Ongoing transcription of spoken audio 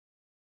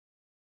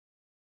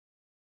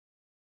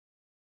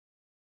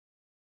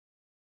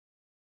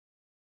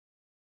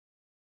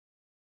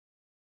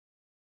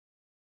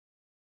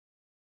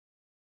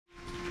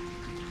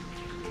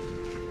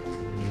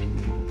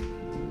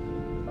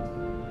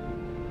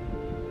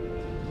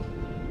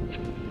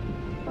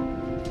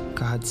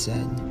God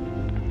said,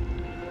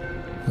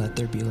 "Let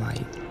there be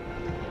light."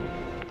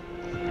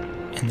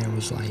 And there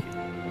was light.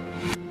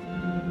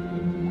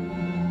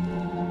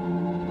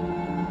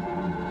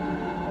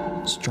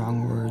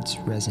 Strong words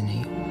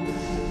resonate.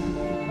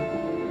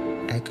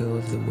 Echo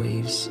of the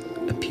waves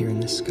appear in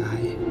the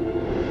sky,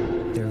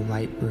 their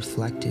light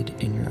reflected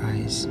in your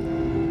eyes.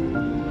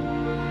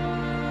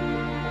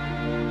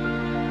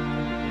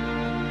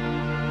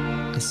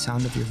 The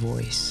sound of your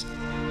voice,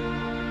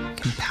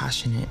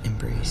 compassionate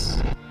embrace.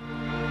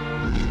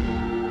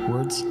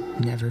 Words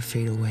never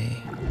fade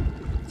away.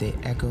 They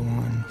echo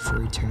on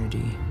for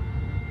eternity.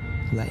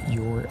 Let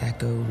your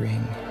echo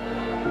ring.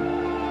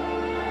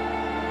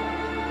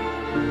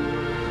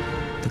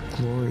 The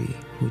glory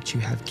which you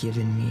have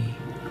given me,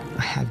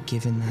 I have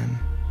given them,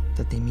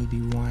 that they may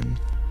be one,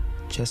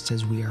 just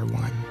as we are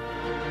one.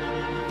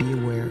 Be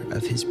aware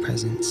of his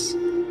presence.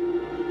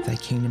 Thy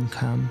kingdom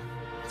come,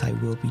 thy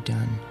will be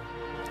done,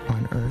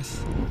 on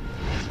earth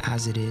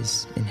as it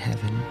is in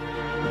heaven.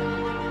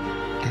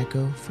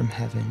 Echo from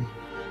heaven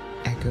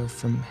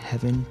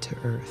to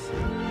earth.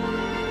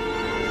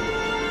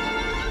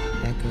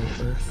 Echo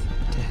earth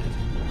to heaven.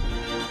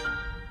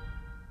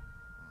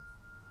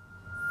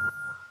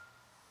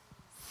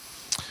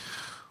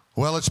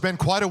 Well, it's been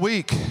quite a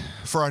week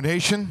for our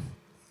nation,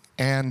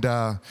 and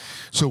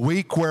it's a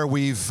week where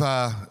we've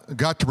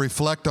got to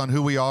reflect on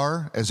who we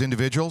are as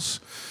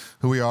individuals,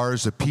 who we are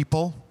as a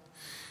people,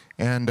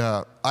 and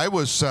I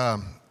was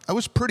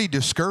pretty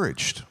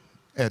discouraged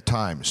at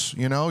times.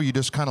 You know, you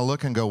just kind of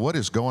look and go, what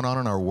is going on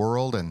in our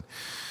world? And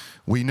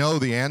we know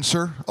the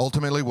answer,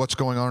 ultimately, what's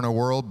going on in our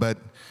world, but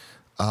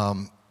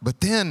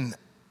then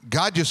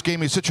God just gave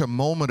me such a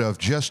moment of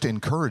just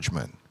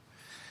encouragement.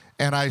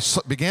 And I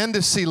began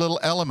to see little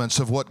elements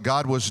of what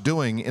God was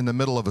doing in the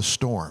middle of a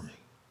storm.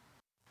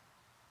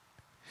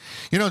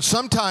 You know,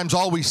 sometimes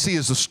all we see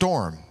is the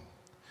storm.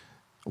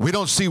 We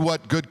don't see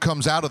what good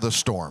comes out of the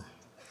storm.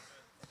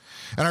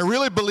 And I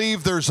really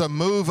believe there's a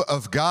move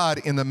of God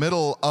in the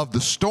middle of the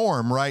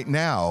storm right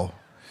now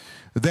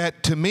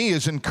that to me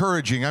is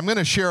encouraging. I'm going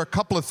to share a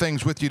couple of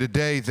things with you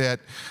today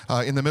that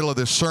in the middle of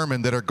this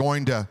sermon that are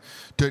going to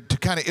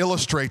kind of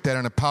illustrate that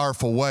in a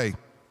powerful way.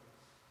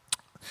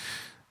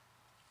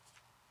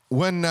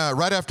 When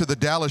right after the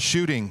Dallas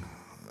shooting,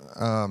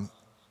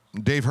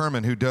 Dave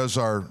Herman, who does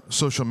our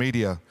social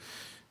media,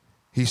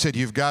 he said,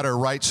 "You've got to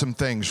write some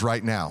things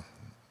right now."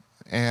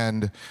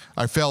 And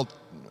I felt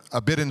a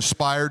bit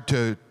inspired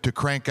to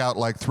crank out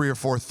like 3 or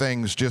 4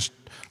 things just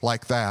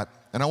like that.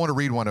 And I want to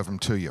read one of them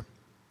to you.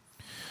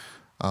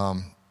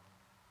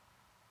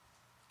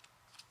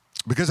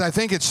 Because I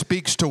think it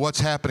speaks to what's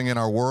happening in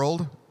our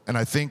world, and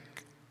I think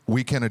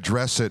we can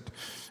address it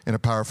in a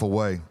powerful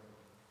way.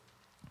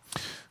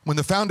 When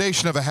the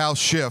foundation of a house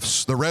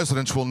shifts, the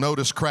residents will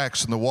notice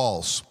cracks in the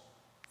walls.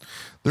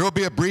 There will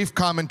be a brief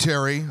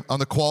commentary on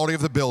the quality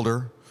of the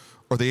builder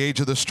or the age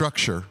of the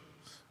structure,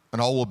 and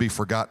all will be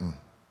forgotten.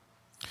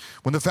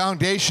 When the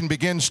foundation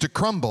begins to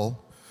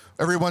crumble,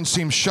 everyone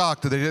seems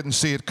shocked that they didn't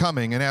see it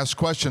coming and asks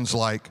questions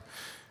like,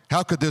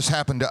 how could this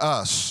happen to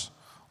us?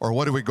 Or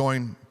what are we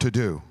going to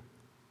do?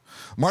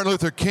 Martin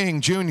Luther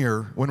King Jr.,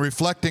 when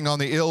reflecting on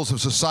the ills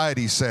of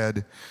society,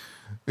 said,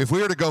 if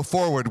we are to go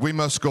forward, we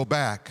must go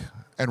back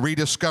and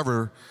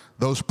rediscover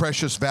those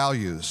precious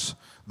values,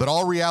 that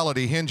all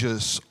reality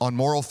hinges on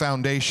moral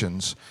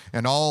foundations,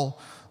 and all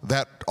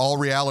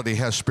reality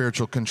has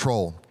spiritual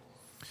control.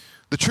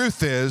 The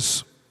truth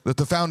is that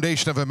the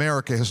foundation of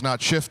America has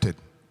not shifted,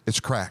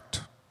 it's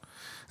cracked,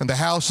 and the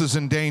house is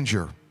in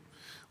danger.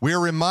 We are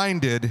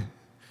reminded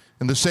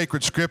in the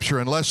sacred scripture,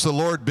 unless the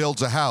Lord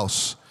builds a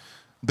house,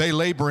 they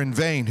labor in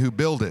vain who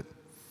build it.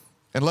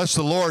 Unless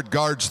the Lord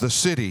guards the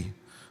city,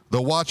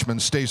 the watchman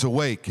stays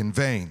awake in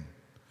vain.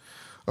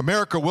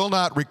 America will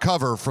not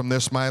recover from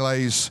this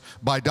malaise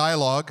by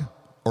dialogue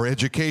or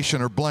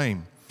education or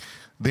blame.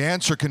 The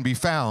answer can be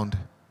found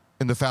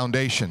in the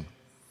foundation.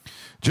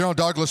 General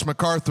Douglas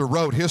MacArthur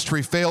wrote,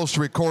 history fails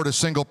to record a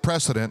single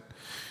precedent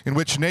in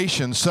which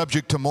nations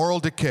subject to moral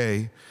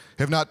decay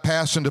have not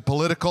passed into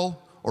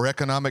political or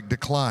economic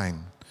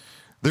decline.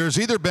 There has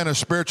either been a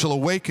spiritual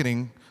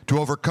awakening to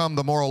overcome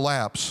the moral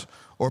lapse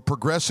or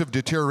progressive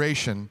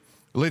deterioration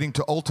leading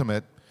to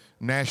ultimate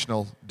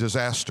national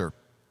disaster.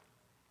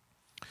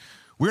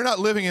 We're not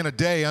living in a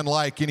day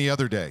unlike any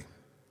other day.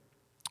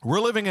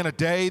 We're living in a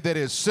day that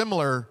is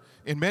similar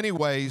in many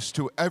ways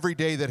to every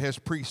day that has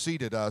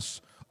preceded us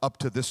up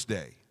to this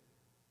day.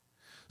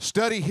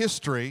 Study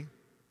history,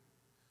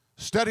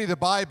 study the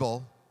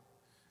Bible,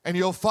 and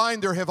you'll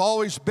find there have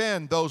always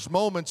been those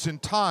moments in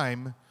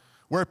time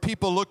where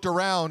people looked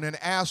around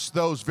and asked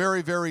those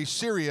very, very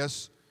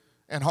serious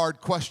and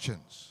hard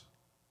questions.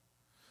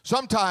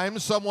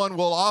 Sometimes someone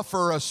will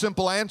offer a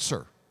simple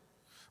answer.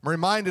 I'm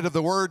reminded of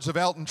the words of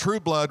Elton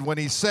Trueblood when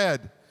he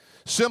said,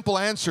 simple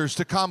answers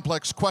to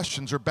complex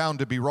questions are bound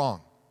to be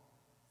wrong.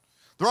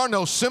 There are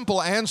no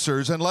simple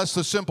answers unless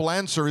the simple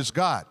answer is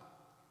God.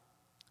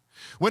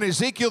 When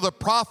Ezekiel the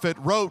prophet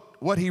wrote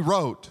what he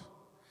wrote,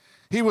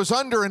 he was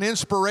under an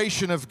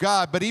inspiration of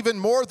God, but even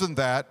more than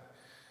that,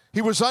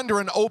 He was under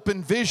an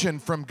open vision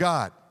from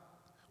God.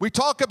 We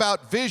talk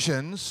about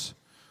visions,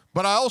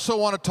 but I also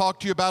want to talk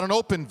to you about an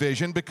open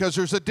vision because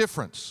there's a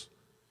difference.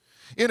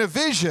 In a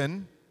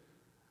vision,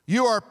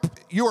 you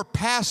are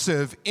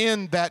passive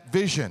in that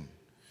vision.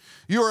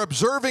 You're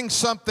observing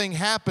something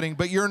happening,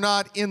 but you're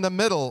not in the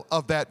middle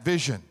of that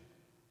vision.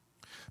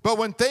 But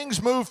when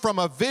things move from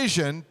a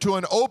vision to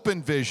an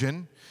open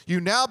vision, you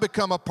now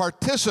become a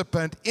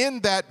participant in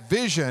that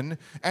vision,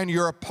 and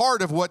you're a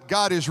part of what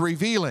God is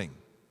revealing.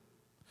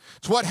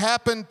 It's what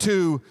happened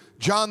to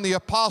John the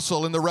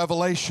Apostle in the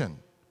Revelation,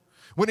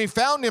 when he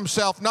found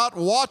himself not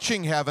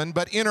watching heaven,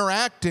 but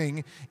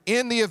interacting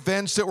in the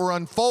events that were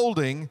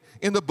unfolding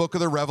in the book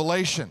of the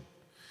Revelation.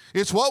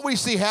 It's what we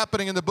see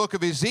happening in the book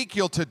of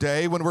Ezekiel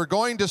today when we're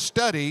going to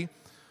study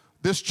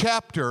this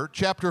chapter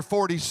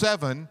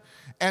 47,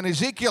 and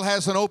Ezekiel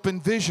has an open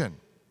vision.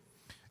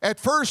 At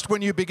first,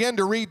 when you begin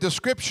to read the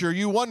scripture,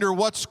 you wonder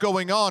what's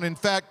going on. In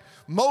fact,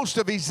 most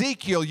of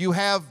Ezekiel, you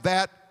have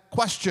that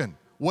question,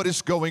 what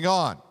is going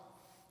on?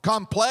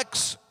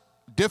 Complex,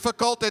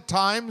 difficult at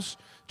times,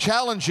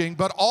 challenging,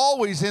 but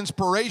always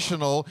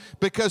inspirational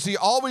because he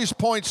always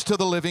points to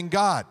the living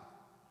God.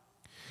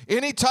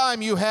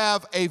 Anytime you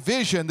have a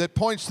vision that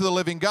points to the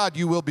living God,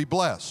 you will be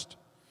blessed.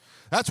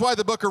 That's why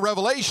the book of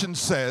Revelation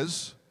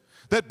says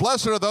that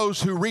blessed are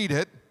those who read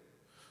it,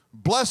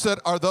 blessed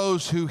are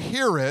those who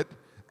hear it,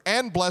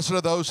 and blessed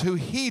are those who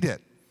heed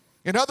it.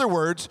 In other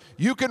words,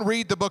 you can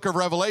read the book of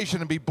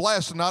Revelation and be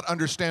blessed and not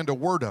understand a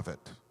word of it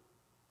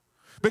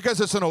because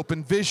it's an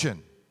open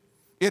vision.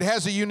 It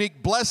has a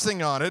unique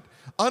blessing on it,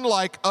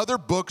 unlike other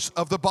books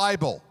of the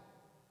Bible.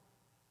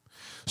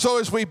 So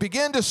as we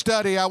begin to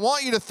study, I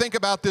want you to think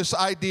about this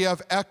idea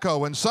of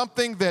echo and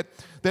something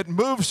that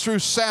moves through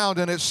sound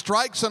and it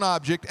strikes an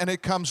object and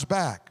it comes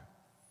back.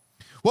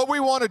 What we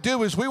want to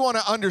do is we want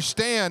to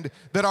understand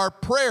that our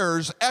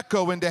prayers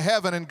echo into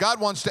heaven, and God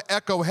wants to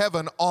echo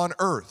heaven on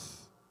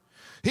earth.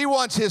 He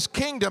wants His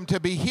kingdom to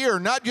be here,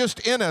 not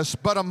just in us,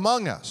 but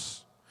among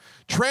us,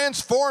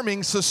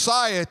 transforming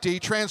society,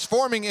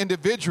 transforming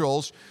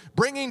individuals,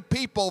 bringing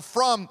people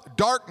from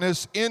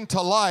darkness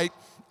into light,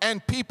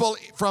 and people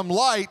from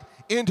light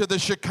into the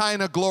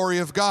Shekinah glory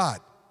of God.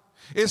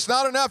 It's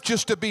not enough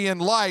just to be in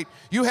light.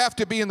 You have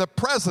to be in the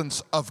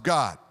presence of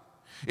God.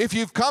 If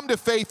you've come to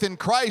faith in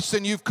Christ,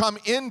 then you've come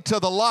into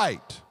the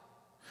light.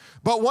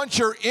 But once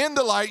you're in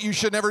the light, you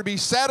should never be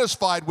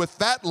satisfied with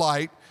that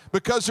light,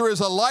 because there is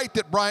a light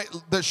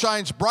that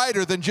shines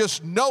brighter than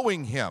just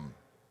knowing Him.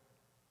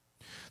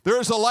 There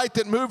is a light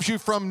that moves you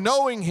from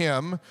knowing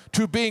Him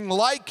to being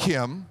like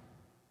Him,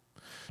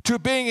 to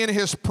being in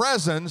His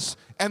presence,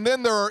 and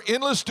then there are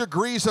endless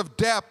degrees of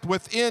depth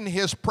within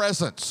His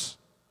presence.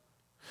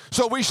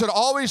 So we should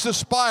always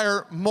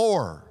aspire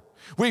more.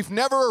 We've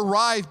never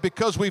arrived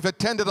because we've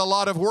attended a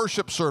lot of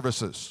worship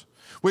services.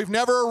 We've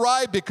never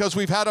arrived because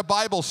we've had a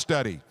Bible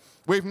study.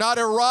 We've not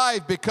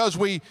arrived because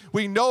we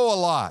know a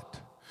lot.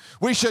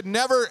 We should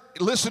never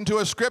listen to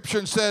a scripture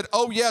and said,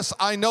 oh yes,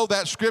 I know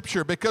that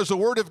scripture, because the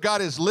Word of God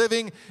is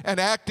living and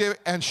active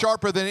and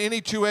sharper than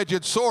any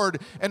two-edged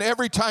sword, and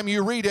every time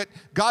you read it,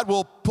 God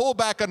will pull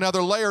back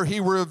another layer. He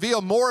will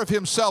reveal more of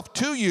Himself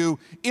to you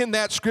in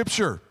that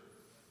scripture.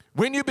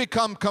 When you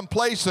become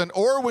complacent,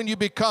 or when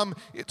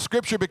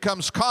scripture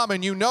becomes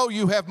common, you know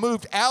you have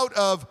moved out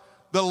of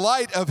the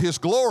light of His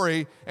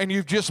glory and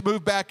you've just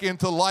moved back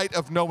into the light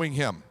of knowing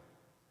Him.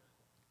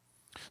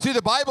 See,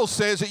 the Bible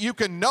says that you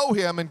can know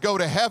Him and go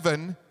to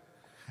heaven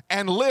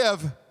and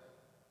live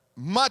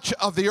much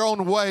of your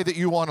own way that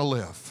you want to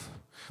live.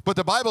 But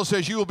the Bible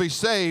says you will be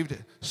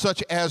saved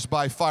such as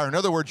by fire. In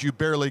other words, you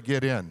barely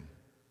get in.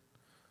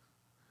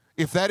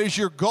 If that is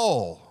your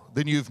goal,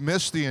 then you've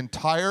missed the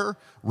entire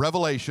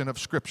revelation of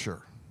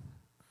Scripture.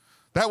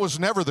 That was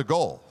never the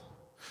goal.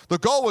 The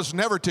goal was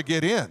never to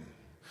get in.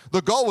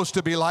 The goal was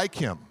to be like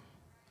Him.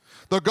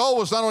 The goal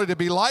was not only to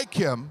be like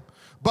Him,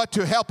 but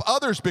to help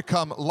others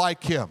become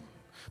like Him.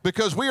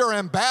 Because we are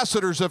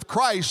ambassadors of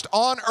Christ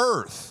on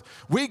earth.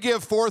 We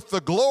give forth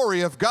the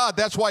glory of God.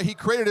 That's why He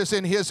created us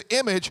in His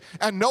image,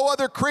 and no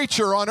other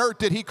creature on earth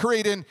did He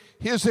create in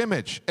His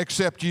image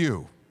except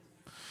you.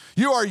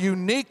 You are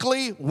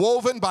uniquely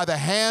woven by the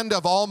hand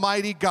of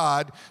Almighty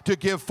God to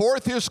give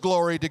forth His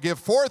glory, to give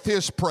forth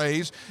His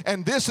praise,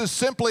 and this is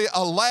simply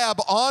a lab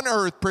on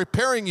earth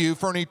preparing you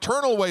for an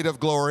eternal weight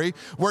of glory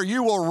where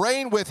you will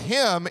reign with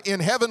Him in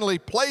heavenly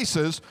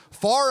places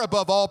far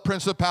above all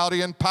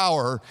principality and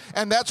power.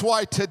 And that's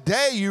why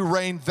today you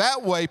reign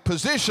that way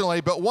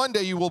positionally, but one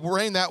day you will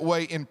reign that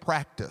way in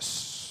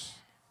practice.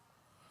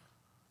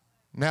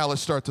 Now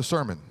let's start the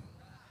sermon.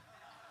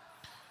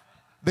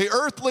 The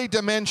earthly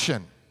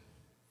dimension.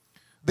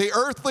 The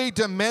earthly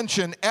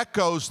dimension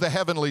echoes the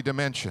heavenly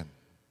dimension.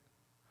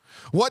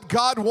 What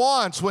God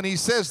wants when He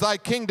says, thy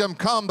kingdom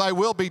come, thy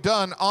will be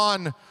done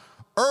on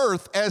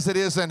earth as it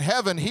is in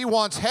heaven, He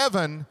wants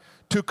heaven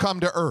to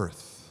come to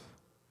earth.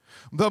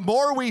 The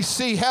more we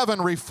see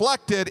heaven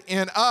reflected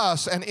in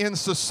us and in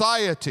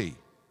society,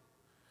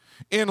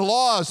 in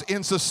laws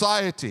in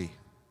society,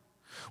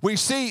 we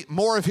see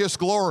more of His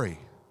glory.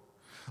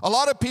 A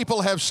lot of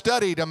people have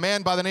studied a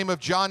man by the name of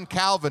John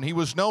Calvin. He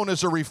was known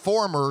as a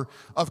reformer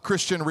of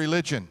Christian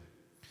religion.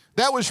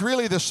 That was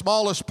really the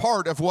smallest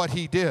part of what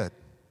he did.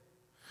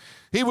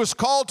 He was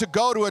called to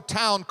go to a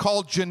town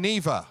called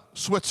Geneva,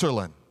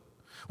 Switzerland.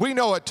 We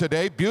know it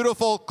today,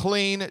 beautiful,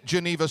 clean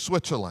Geneva,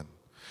 Switzerland.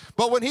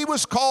 But when he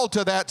was called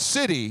to that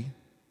city,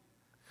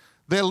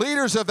 the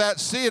leaders of that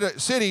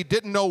city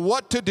didn't know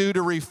what to do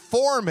to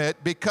reform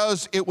it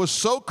because it was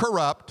so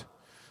corrupt,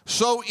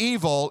 so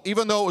evil,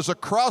 even though it was a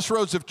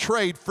crossroads of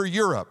trade for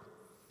Europe.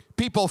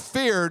 People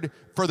feared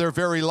for their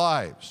very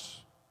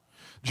lives.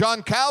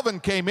 John Calvin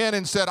came in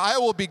and said, I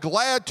will be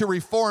glad to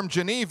reform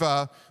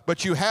Geneva,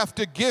 but you have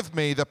to give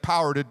me the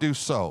power to do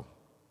so.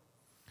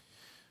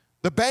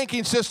 The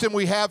banking system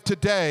we have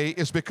today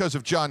is because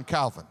of John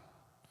Calvin.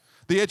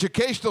 The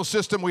educational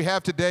system we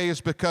have today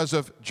is because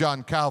of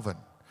John Calvin.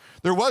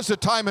 There was a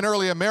time in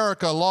early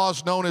America,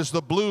 laws known as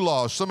the Blue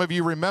Laws. Some of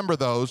you remember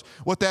those.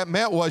 What that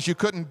meant was you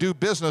couldn't do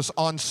business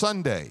on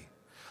Sunday.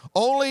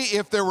 Only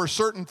if there were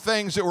certain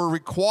things that were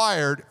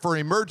required for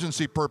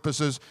emergency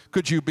purposes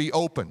could you be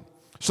open.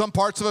 Some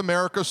parts of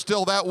America are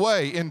still that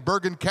way. In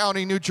Bergen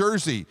County, New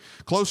Jersey,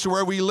 close to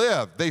where we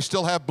live, they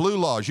still have blue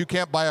laws. You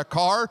can't buy a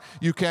car,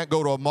 you can't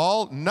go to a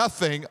mall,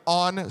 nothing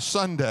on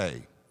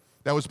Sunday.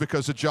 That was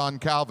because of John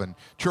Calvin.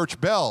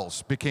 Church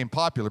bells became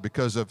popular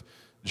because of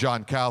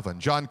John Calvin.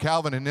 John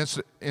Calvin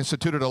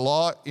instituted a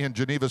law in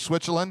Geneva,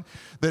 Switzerland,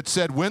 that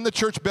said when the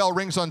church bell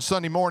rings on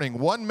Sunday morning,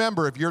 one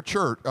member of your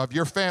church, of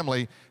your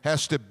family,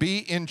 has to be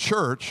in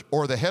church,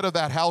 or the head of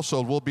that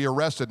household will be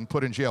arrested and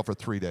put in jail for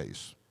 3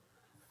 days.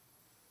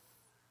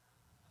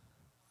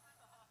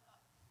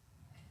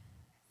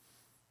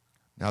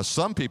 Now,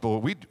 some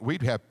people,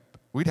 we'd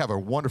have a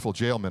wonderful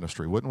jail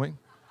ministry, wouldn't we?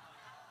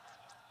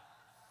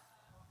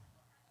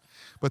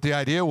 But the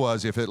idea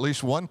was if at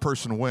least one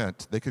person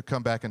went, they could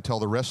come back and tell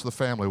the rest of the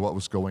family what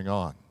was going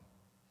on.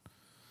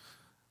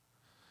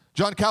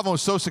 John Calvin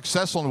was so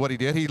successful in what he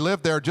did, he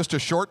lived there just a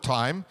short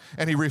time,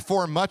 and he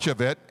reformed much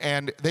of it,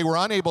 and they were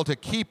unable to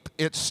keep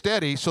it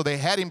steady, so they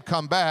had him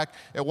come back.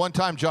 At one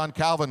time, John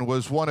Calvin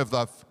was one of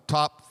the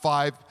top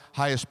 5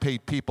 highest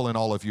paid people in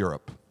all of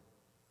Europe.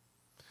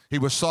 He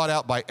was sought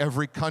out by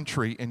every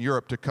country in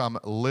Europe to come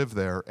live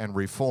there and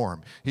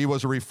reform. He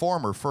was a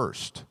reformer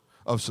first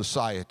of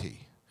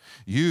society.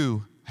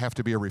 You have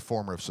to be a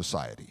reformer of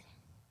society.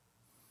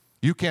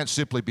 You can't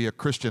simply be a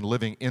Christian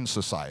living in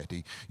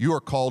society. You are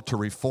called to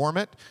reform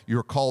it. You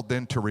are called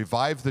then to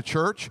revive the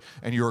church,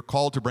 and you are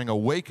called to bring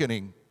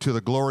awakening to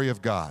the glory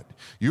of God.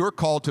 You are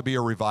called to be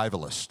a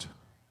revivalist.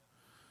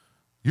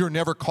 You're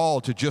never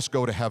called to just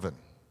go to heaven.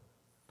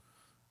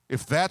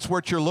 If that's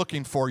what you're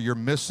looking for, you're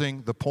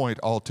missing the point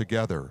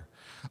altogether.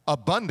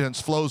 Abundance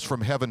flows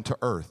from heaven to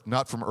earth,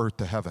 not from earth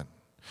to heaven.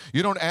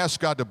 You don't ask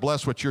God to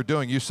bless what you're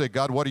doing. You say,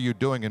 God, what are you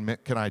doing, and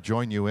can I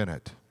join you in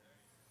it?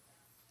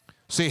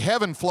 See,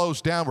 heaven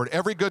flows downward.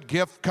 Every good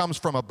gift comes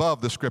from above,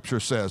 the scripture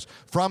says,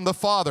 from the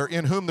Father,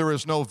 in whom there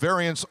is no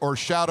variance or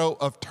shadow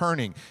of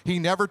turning. He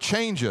never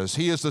changes.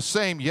 He is the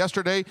same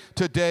yesterday,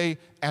 today,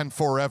 and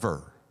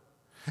forever.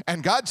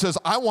 And God says,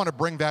 I want to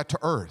bring that to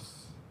earth.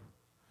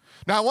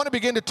 Now, I want to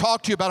begin to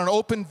talk to you about an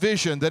open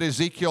vision that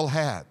Ezekiel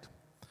had.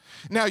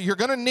 Now, you're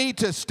going to need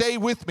to stay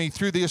with me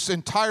through this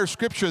entire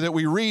scripture that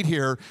we read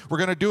here. We're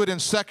going to do it in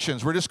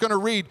sections. We're just going to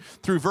read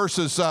through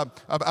verses,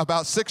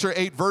 about 6 or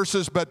 8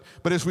 verses, but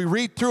as we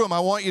read through them, I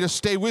want you to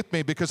stay with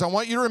me because I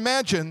want you to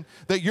imagine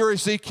that you're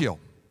Ezekiel.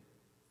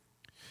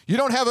 You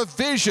don't have a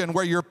vision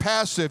where you're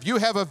passive. You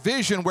have a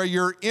vision where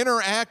you're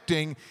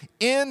interacting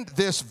in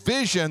this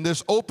vision,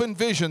 this open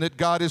vision that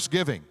God is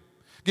given.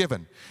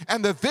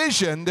 And the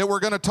vision that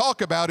we're going to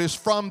talk about is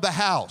from the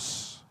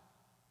house.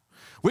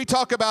 We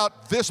talk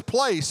about this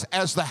place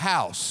as the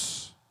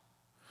house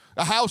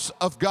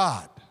of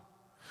God.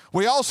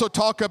 We also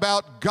talk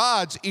about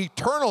God's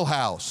eternal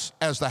house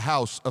as the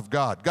house of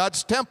God.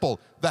 God's temple,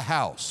 the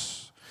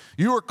house.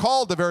 You are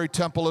called the very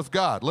temple of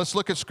God. Let's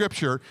look at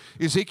Scripture,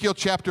 Ezekiel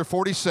chapter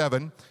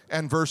 47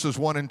 and verses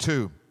 1 and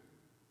 2.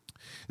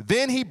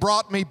 Then he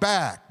brought me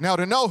back. Now,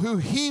 to know who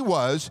he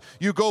was,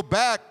 you go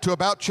back to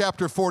about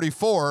chapter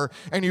 44,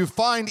 and you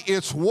find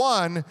it's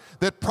one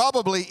that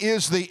probably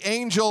is the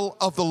angel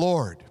of the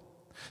Lord.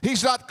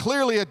 He's not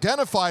clearly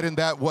identified in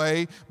that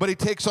way, but he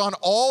takes on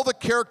all the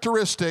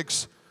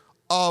characteristics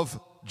of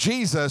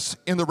Jesus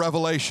in the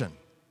Revelation.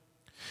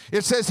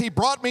 It says, he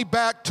brought me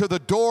back to the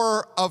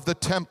door of the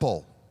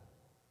temple.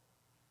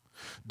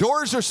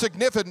 Doors are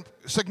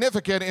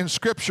significant in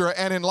Scripture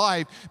and in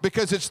life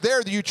because it's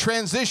there that you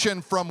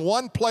transition from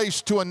one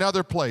place to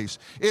another place.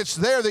 It's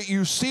there that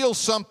you seal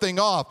something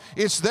off.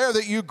 It's there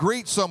that you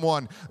greet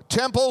someone.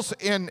 Temples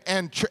and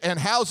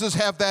houses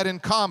have that in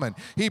common.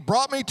 He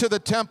brought me to the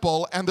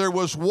temple, and there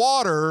was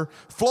water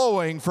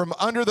flowing from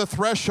under the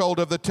threshold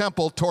of the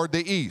temple toward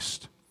the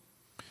east.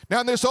 Now,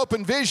 in this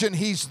open vision,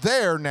 he's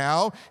there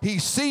now. He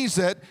sees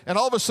it, and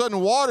all of a sudden,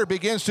 water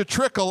begins to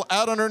trickle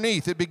out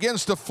underneath. It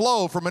begins to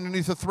flow from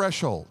underneath the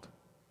threshold,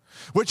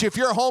 which if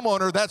you're a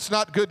homeowner, that's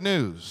not good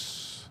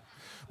news.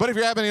 But if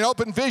you're having an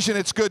open vision,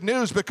 it's good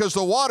news because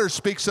the water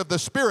speaks of the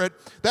Spirit.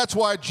 That's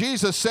why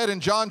Jesus said in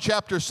John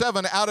chapter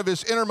 7, out of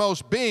his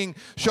innermost being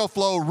shall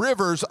flow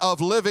rivers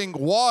of living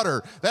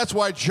water. That's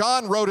why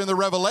John wrote in the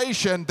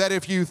Revelation that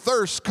if you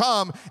thirst,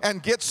 come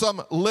and get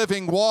some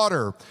living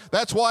water.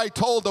 That's why he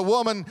told the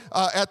woman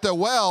at the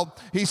well,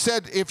 he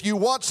said, if you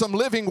want some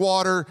living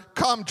water,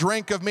 come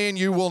drink of me and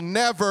you will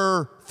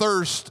never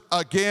thirst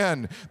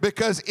again.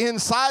 Because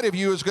inside of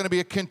you is going to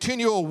be a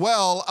continual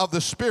well of the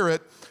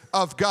Spirit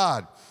of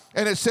God.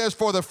 And it says,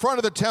 for the front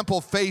of the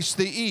temple faced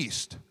the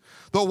east.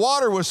 The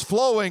water was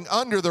flowing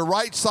under the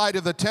right side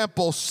of the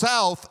temple,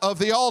 south of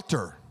the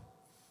altar.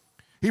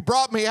 He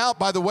brought me out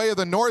by the way of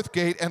the north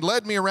gate and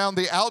led me around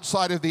the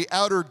outside of the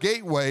outer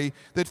gateway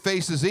that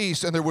faces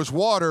east, and there was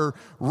water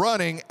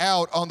running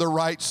out on the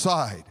right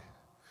side.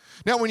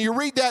 Now, when you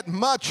read that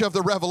much of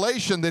the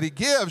revelation that he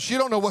gives, you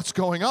don't know what's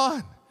going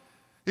on.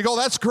 You go,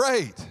 that's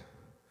great.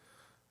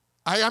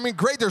 I mean,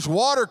 great, there's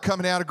water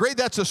coming out. Great,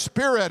 that's a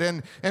Spirit.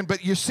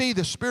 But you see,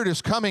 the Spirit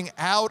is coming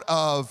out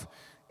of,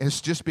 and it's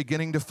just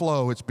beginning to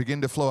flow. It's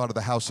beginning to flow out of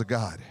the house of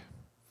God.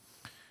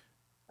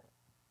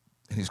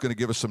 And he's going to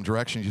give us some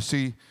directions. You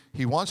see,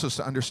 he wants us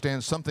to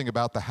understand something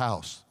about the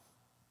house.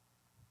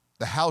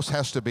 The house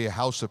has to be a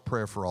house of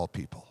prayer for all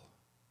people.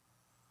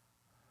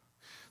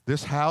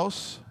 This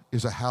house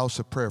is a house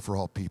of prayer for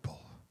all people.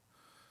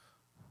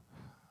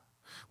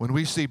 When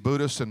we see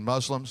Buddhists and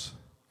Muslims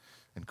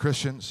and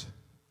Christians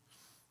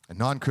and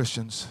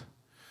non-Christians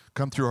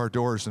come through our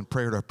doors and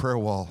pray at our prayer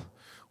wall,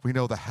 we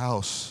know the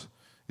house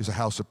is a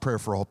house of prayer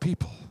for all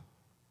people.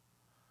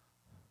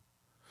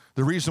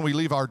 The reason we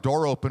leave our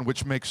door open,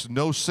 which makes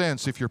no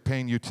sense if you're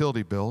paying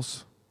utility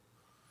bills,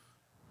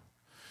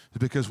 is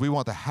because we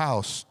want the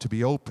house to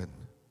be open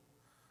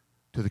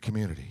to the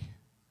community.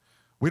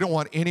 We don't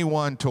want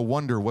anyone to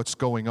wonder what's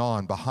going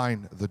on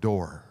behind the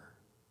door.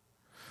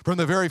 From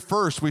the very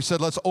first, we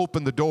said, let's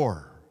open the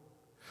door.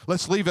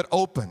 Let's leave it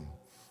open.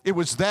 It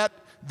was that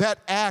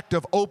act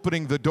of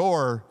opening the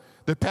door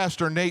that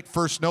Pastor Nate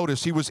first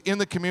noticed. He was in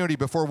the community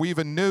before we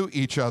even knew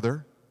each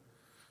other.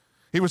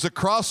 He was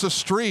across the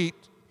street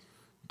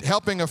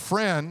helping a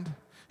friend.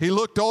 He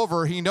looked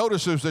over, he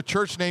noticed there was a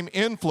church named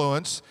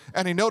Influence,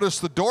 and he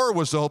noticed the door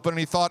was open, and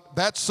he thought,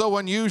 that's so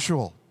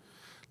unusual.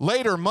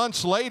 Later,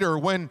 months later,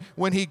 when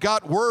he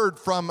got word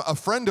from a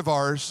friend of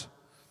ours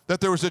that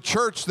there was a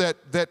church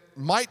that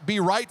might be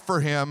right for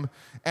him,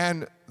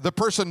 and the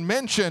person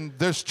mentioned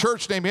this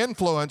church named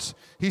Influence,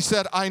 he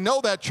said, I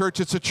know that church.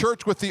 It's a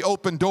church with the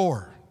open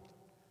door.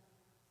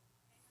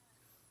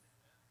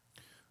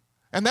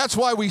 And that's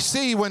why we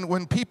see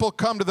when people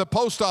come to the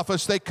post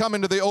office, they come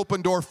into the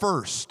open door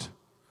first.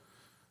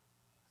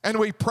 And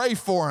we pray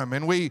for them,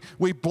 and we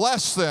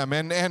bless them,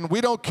 and we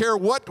don't care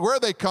where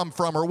they come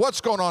from or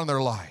what's going on in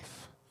their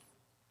life.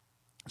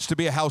 It's to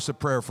be a house of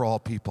prayer for all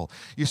people.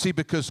 You see,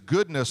 because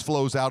goodness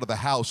flows out of the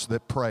house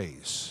that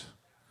prays.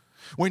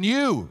 When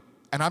you,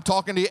 and I'm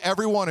talking to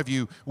every one of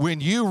you,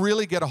 when you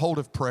really get a hold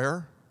of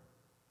prayer,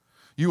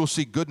 you will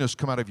see goodness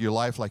come out of your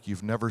life like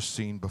you've never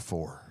seen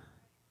before.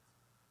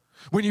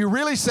 When you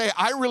really say,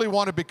 I really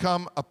want to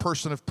become a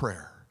person of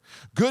prayer,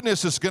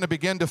 goodness is going to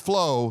begin to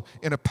flow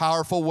in a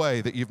powerful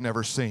way that you've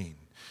never seen.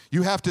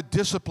 You have to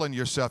discipline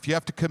yourself. You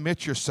have to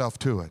commit yourself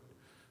to it.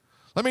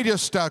 Let me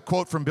just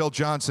quote from Bill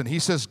Johnson. He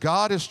says,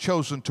 God has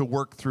chosen to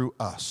work through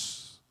us.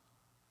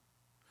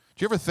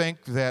 Do you ever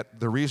think that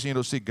the reason you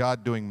don't see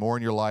God doing more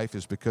in your life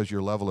is because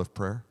your level of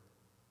prayer?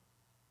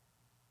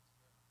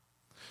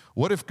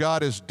 What if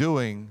God is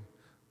doing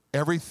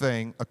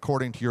everything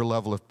according to your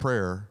level of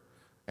prayer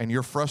and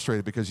you're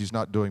frustrated because he's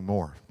not doing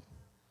more?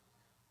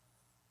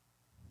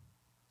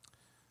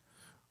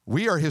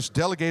 We are his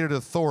delegated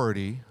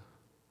authority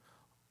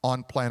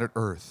on planet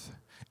Earth,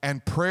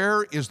 and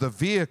prayer is the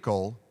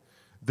vehicle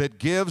that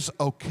gives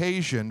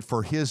occasion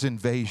for his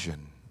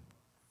invasion.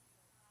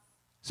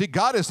 See,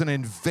 God is an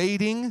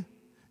invading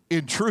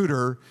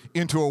intruder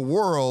into a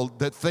world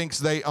that thinks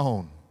they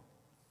own.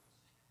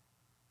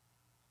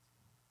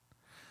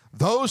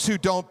 Those who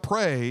don't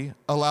pray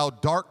allow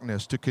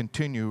darkness to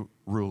continue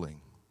ruling.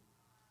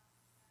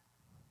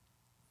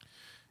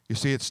 You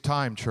see, it's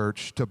time,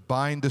 church, to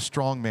bind the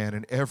strong man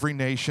in every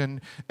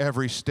nation,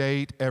 every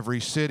state, every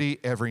city,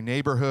 every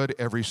neighborhood,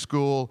 every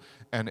school,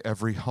 and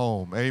every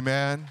home.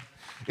 Amen?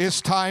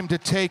 It's time to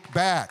take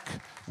back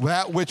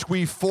that which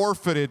we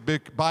forfeited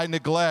by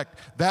neglect,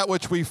 that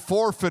which we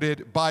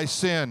forfeited by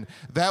sin,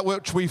 that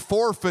which we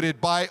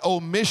forfeited by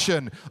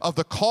omission of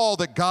the call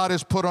that God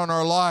has put on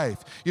our life.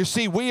 You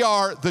see, we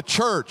are the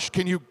church.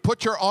 Can you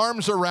put your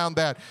arms around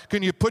that?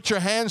 Can you put your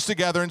hands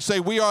together and say,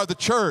 we are the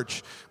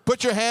church?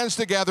 Put your hands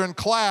together and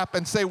clap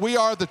and say, we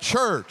are the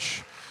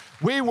church.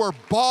 We were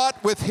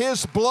bought with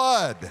his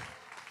blood.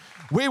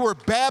 We were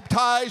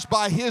baptized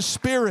by his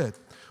Spirit.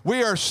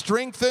 We are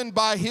strengthened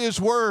by his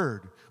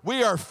word.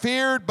 We are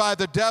feared by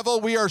the devil.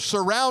 We are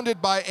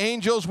surrounded by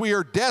angels. We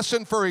are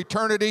destined for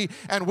eternity,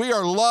 and we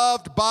are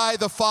loved by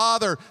the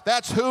Father.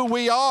 That's who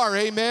we are.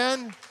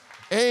 Amen?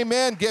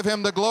 Amen. Give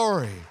him the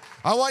glory.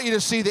 I want you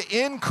to see the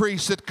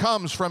increase that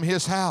comes from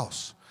his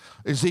house.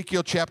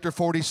 Ezekiel chapter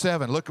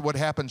 47, look at what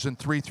happens in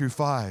 3 through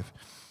 5.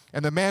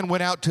 And the man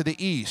went out to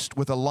the east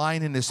with a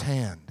line in his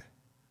hand.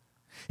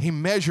 He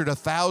measured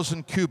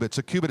 1,000 cubits.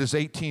 A cubit is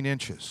 18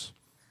 inches.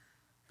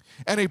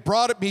 And he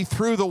brought me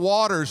through the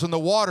waters, and the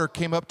water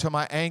came up to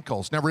my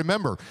ankles. Now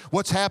remember,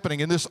 what's happening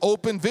in this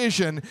open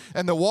vision,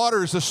 and the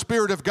water is the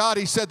Spirit of God.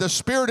 He said the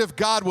Spirit of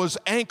God was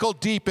ankle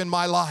deep in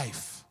my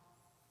life.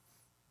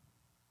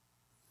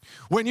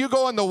 When you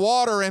go in the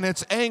water and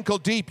it's ankle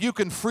deep, you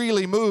can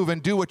freely move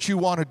and do what you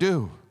want to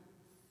do.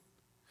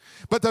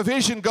 But the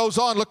vision goes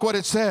on. Look what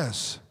it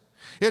says.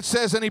 It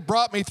says, and he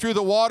brought me through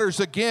the waters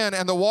again,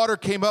 and the water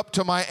came up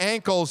to my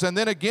ankles. And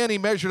then again he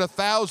measured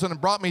 1,000 and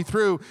brought me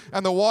through,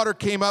 and the water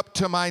came up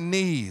to my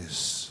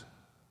knees.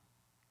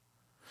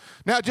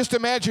 Now just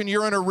imagine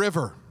you're in a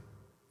river,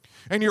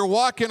 and you're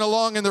walking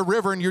along in the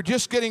river, and you're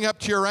just getting up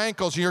to your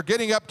ankles, and you're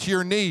getting up to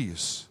your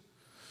knees.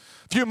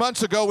 A few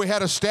months ago, we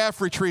had a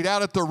staff retreat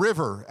out at the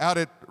river, out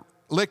at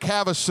Lake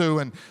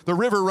Havasu, and the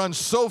river runs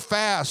so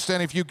fast,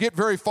 and if you get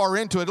very far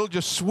into it, it'll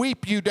just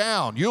sweep you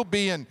down. You'll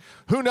be in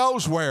who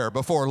knows where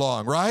before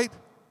long, right?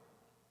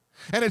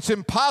 And it's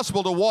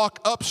impossible to walk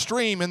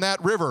upstream in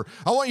that river.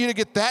 I want you to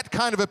get that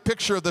kind of a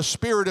picture of the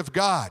Spirit of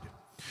God.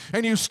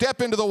 And you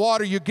step into the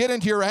water, you get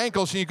into your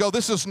ankles, and you go,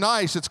 this is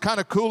nice. It's kind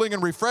of cooling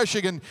and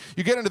refreshing. And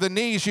you get into the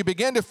knees, you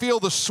begin to feel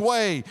the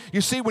sway.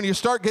 You see, when you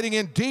start getting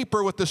in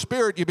deeper with the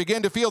Spirit, you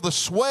begin to feel the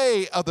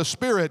sway of the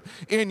Spirit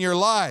in your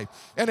life.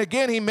 And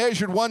again, he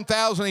measured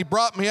 1,000. He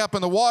brought me up,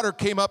 and the water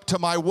came up to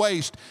my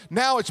waist.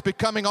 Now it's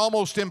becoming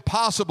almost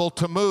impossible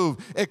to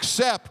move,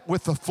 except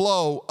with the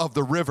flow of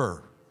the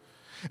river.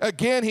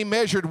 Again, he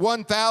measured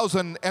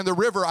 1,000, and the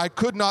river I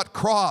could not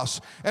cross.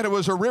 And it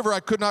was a river I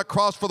could not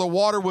cross, for the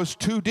water was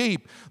too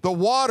deep. The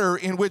water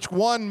in which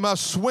one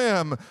must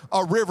swim,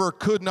 a river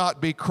could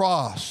not be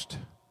crossed.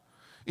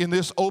 In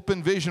this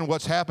open vision,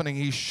 what's happening,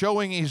 he's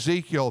showing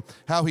Ezekiel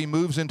how he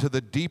moves into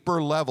the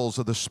deeper levels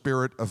of the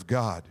Spirit of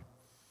God.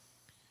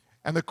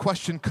 And the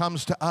question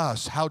comes to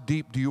us, how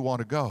deep do you want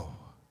to go?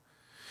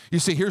 You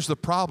see, here's the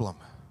problem.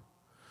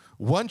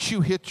 Once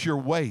you hit your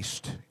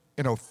waist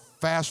in a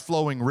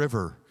fast-flowing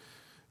river,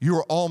 you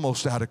are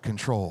almost out of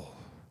control.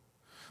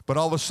 But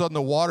all of a sudden,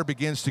 the water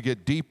begins to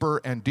get deeper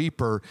and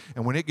deeper,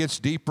 and when it gets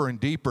deeper and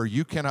deeper,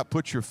 you cannot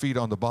put your feet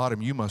on the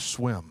bottom. You must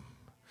swim.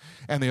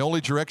 And the only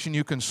direction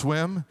you can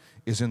swim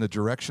is in the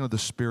direction of the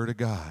Spirit of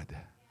God.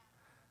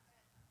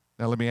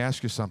 Now, let me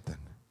ask you something.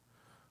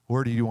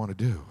 Where do you want to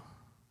do?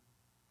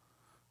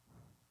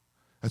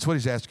 That's what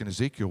he's asking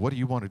Ezekiel. What do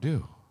you want to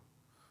do?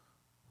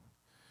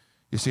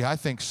 You see, I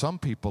think some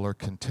people are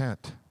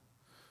content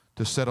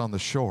to sit on the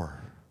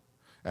shore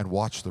and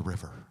watch the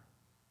river.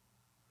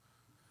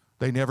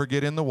 They never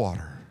get in the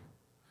water.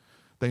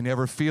 They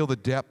never feel the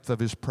depth of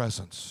his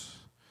presence.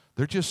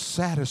 They're just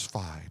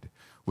satisfied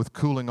with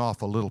cooling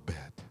off a little bit.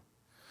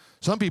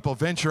 Some people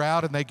venture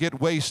out and they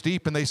get waist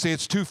deep and they say,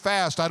 it's too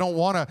fast. I don't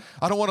want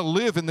to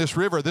live in this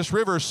river. This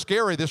river is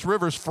scary. This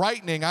river is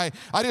frightening. I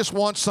just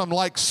want some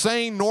like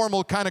sane,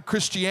 normal kind of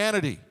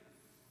Christianity.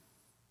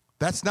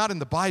 That's not in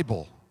the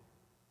Bible.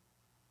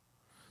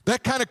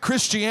 That kind of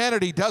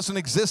Christianity doesn't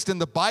exist in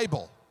the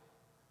Bible.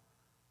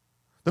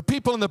 The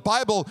people in the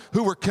Bible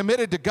who were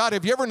committed to God,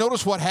 have you ever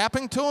noticed what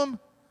happened to them?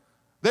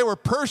 They were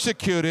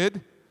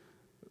persecuted.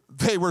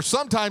 They were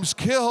sometimes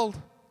killed.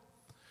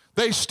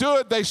 They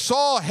stood, they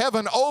saw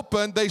heaven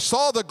open, they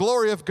saw the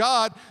glory of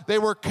God. They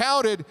were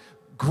counted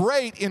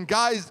great in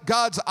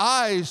God's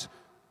eyes,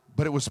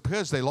 but it was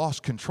because they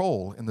lost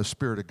control in the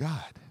Spirit of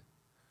God.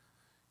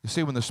 You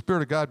see, when the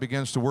Spirit of God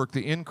begins to work,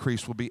 the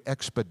increase will be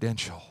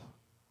exponential.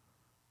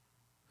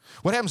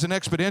 What happens in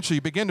exponential,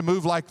 you begin to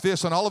move like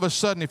this, and all of a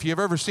sudden, if you've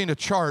ever seen a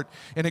chart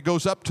and it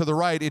goes up to the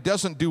right, it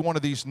doesn't do one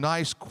of these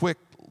nice, quick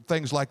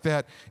things like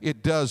that.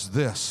 It does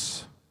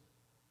this.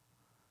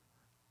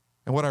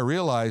 And what I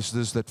realized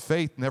is that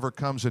faith never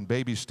comes in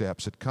baby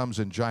steps. It comes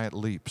in giant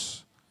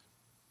leaps.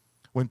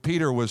 When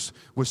Peter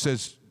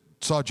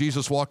saw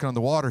Jesus walking on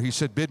the water, he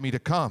said, bid me to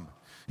come.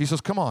 He says,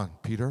 come on,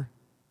 Peter.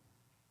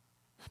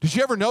 Did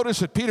you ever notice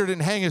that Peter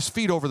didn't hang his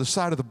feet over the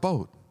side of the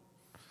boat?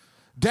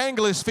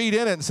 Dangle his feet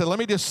in it and said, let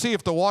me just see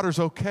if the water's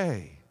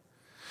okay.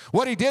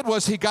 What he did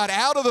was he got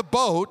out of the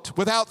boat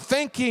without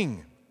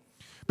thinking,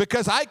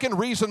 because I can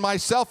reason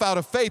myself out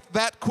of faith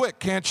that quick,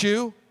 can't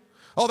you?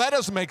 Oh, that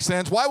doesn't make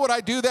sense. Why would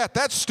I do that?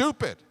 That's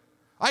stupid.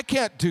 I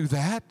can't do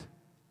that.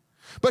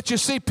 But you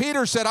see,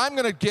 Peter said, I'm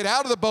going to get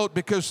out of the boat,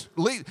 because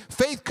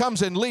faith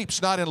comes in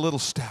leaps, not in little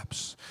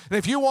steps. And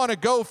if you want to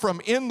go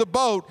from in the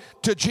boat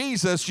to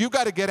Jesus, you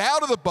got to get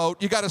out of the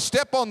boat, you got to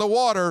step on the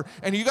water,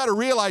 and you got to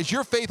realize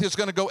your faith is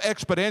going to go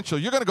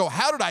exponential. You're going to go,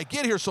 how did I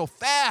get here so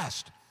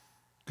fast?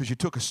 Because you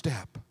took a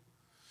step.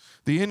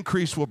 The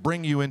increase will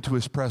bring you into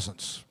his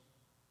presence.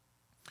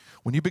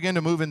 When you begin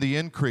to move in the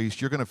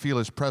increase, you're going to feel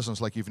his presence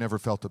like you've never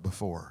felt it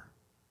before.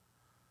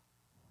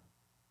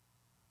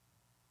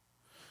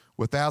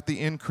 Without the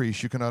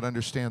increase, you cannot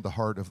understand the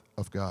heart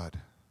of God.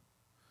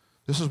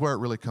 This is where it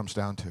really comes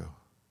down to.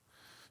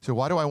 So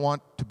why do I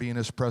want to be in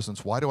his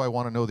presence? Why do I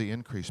want to know the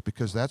increase?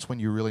 Because that's when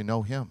you really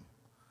know him.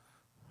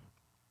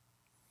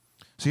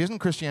 See, isn't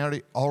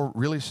Christianity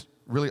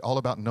really all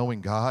about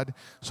knowing God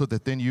so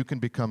that then you can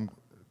become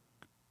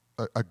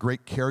a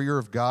great carrier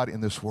of God in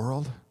this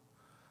world?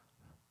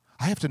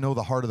 I have to know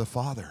the heart of the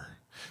Father.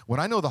 When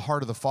I know the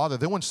heart of the Father,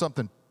 then when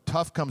something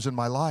tough comes in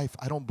my life,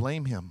 I don't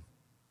blame him.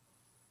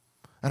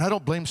 And I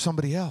don't blame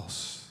somebody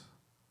else.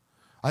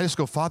 I just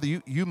go, Father,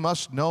 you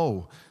must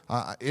know.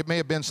 It may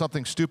have been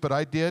something stupid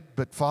I did,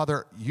 but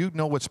Father, you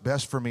know what's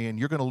best for me, and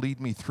you're going to lead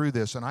me through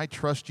this, and I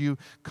trust you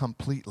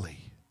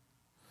completely.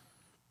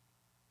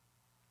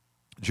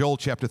 Joel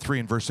chapter 3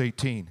 and verse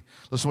 18.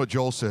 Listen to what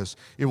Joel says.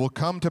 It will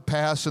come to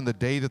pass in the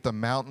day that the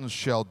mountains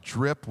shall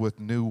drip with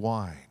new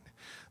wine.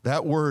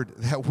 That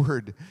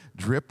word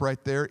drip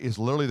right there is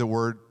literally the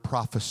word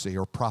prophecy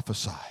or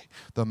prophesy.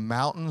 The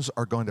mountains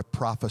are going to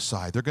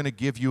prophesy. They're going to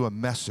give you a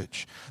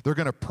message. They're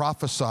going to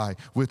prophesy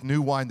with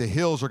new wine. The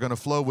hills are going to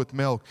flow with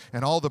milk,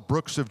 and all the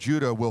brooks of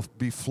Judah will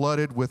be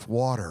flooded with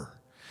water.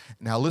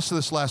 Now listen to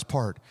this last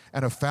part.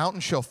 And a fountain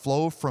shall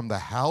flow from the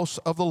house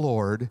of the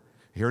Lord.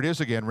 Here it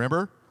is again,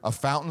 remember? A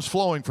fountain's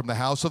flowing from the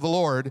house of the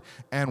Lord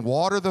and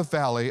water the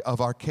valley of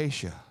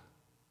Acacia.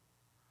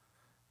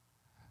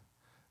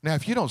 Now,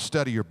 if you don't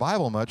study your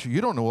Bible much,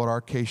 you don't know what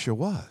Acacia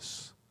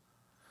was.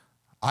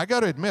 I got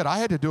to admit, I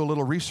had to do a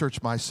little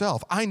research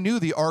myself. I knew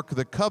the Ark of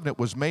the Covenant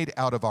was made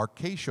out of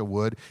acacia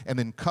wood and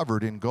then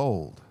covered in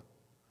gold.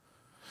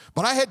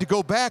 But I had to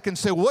go back and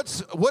say,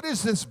 what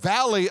is this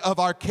valley of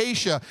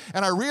Acacia?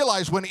 And I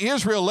realized when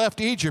Israel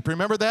left Egypt,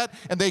 remember that?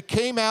 And they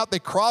came out, they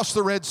crossed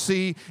the Red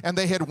Sea, and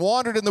they had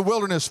wandered in the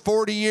wilderness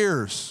 40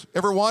 years.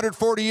 Ever wandered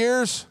 40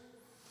 years?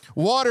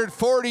 Wandered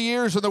 40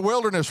 years in the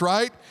wilderness,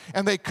 right?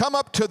 And they come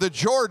up to the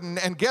Jordan,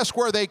 and guess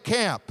where they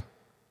camp?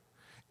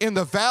 In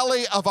the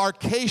valley of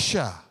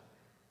Acacia.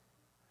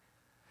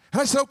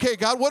 And I said, okay,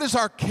 God, what does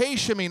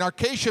acacia mean?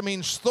 Acacia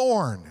means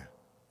thorn.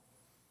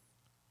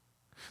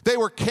 They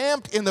were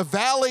camped in the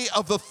valley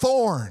of the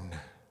thorn.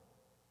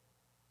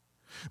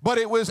 But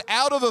it was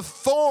out of the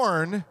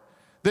thorn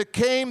that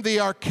came the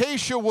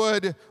acacia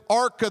wood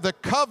Ark of the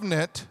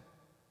Covenant,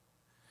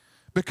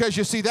 because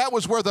you see, that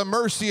was where the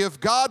mercy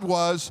of God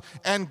was,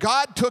 and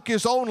God took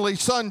his only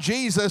son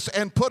Jesus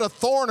and put a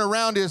thorn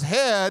around his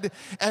head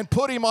and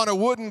put him on a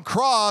wooden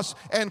cross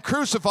and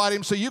crucified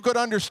him so you could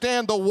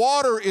understand the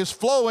water is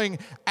flowing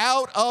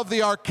out of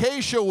the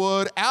acacia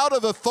wood, out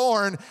of the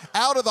thorn,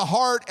 out of the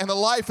heart and the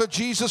life of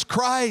Jesus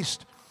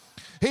Christ.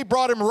 He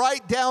brought him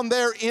right down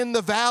there in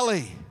the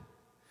valley.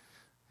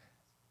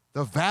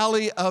 The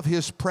valley of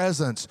his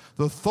presence.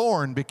 The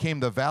thorn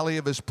became the valley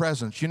of his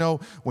presence. You know,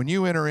 when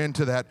you enter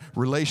into that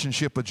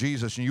relationship with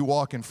Jesus and you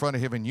walk in front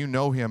of him and you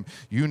know him,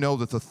 you know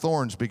that the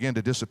thorns begin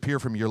to disappear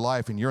from your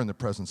life and you're in the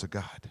presence of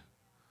God.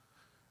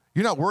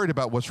 You're not worried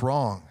about what's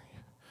wrong.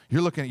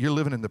 You're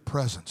living in the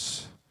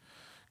presence.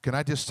 Can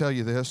I just tell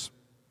you this?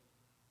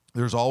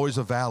 There's always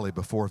a valley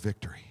before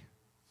victory.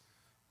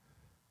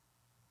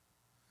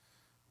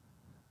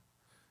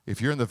 If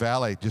you're in the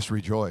valley, just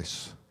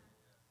rejoice.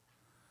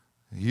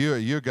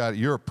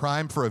 You're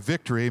primed for a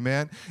victory,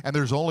 amen? And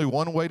there's only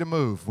one way to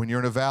move when you're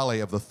in a valley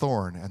of the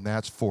thorn, and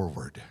that's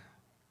forward.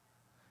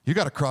 You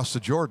got to cross the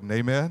Jordan,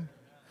 amen?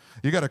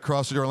 You got to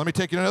cross the Jordan. Let me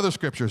take you to another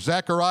scripture.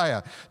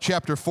 Zechariah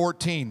chapter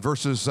 14,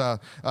 verses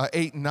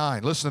 8 and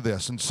 9. Listen to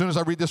this. And as soon as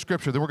I read this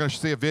scripture, then we're going to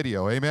see a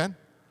video, amen?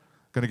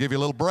 Going to give you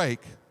a little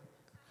break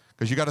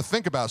because you got to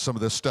think about some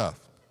of this stuff.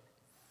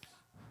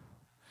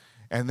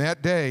 And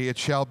that day it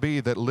shall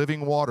be that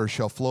living water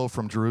shall flow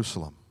from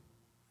Jerusalem.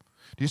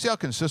 Do you see how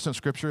consistent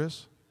Scripture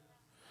is?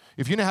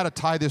 If you know how to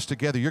tie this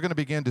together, you're going to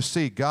begin to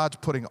see God's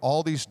putting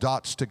all these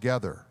dots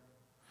together.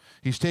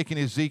 He's taking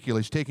Ezekiel,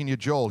 he's taking you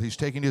Joel, he's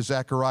taking you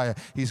Zechariah,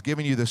 he's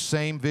giving you the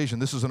same vision.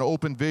 This is an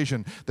open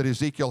vision that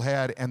Ezekiel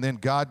had, and then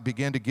God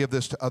began to give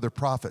this to other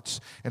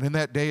prophets. And in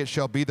that day it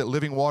shall be that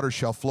living waters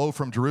shall flow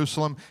from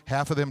Jerusalem,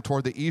 half of them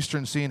toward the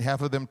eastern sea and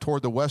half of them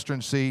toward the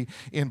western sea.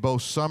 In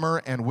both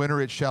summer and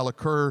winter it shall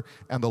occur,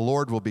 and the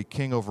Lord will be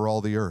king over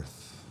all the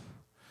earth.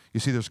 You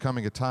see, there's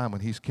coming a time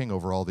when he's king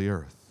over all the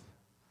earth.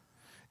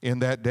 In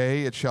that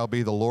day it shall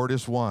be the Lord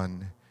is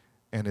one,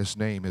 and his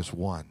name is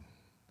one.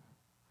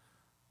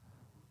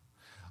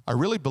 I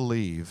really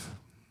believe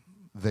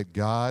that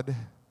God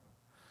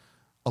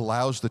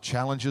allows the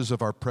challenges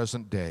of our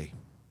present day,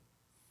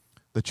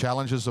 the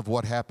challenges of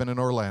what happened in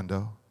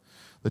Orlando,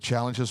 the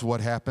challenges of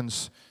what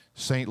happens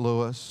St.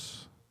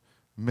 Louis,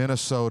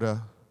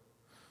 Minnesota,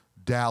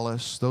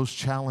 Dallas, those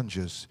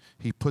challenges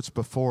he puts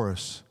before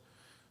us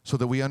so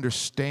that we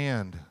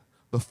understand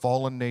the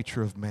fallen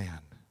nature of man.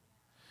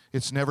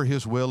 It's never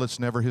his will, it's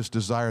never his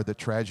desire that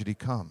tragedy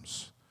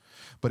comes.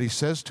 But he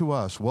says to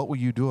us, what will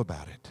you do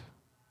about it?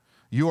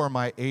 You are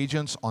my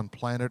agents on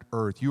planet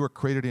Earth. You are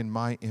created in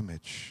my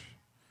image.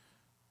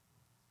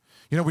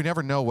 You know, we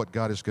never know what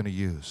God is going to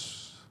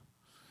use.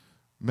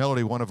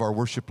 Melody, one of our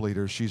worship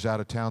leaders, she's out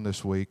of town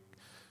this week,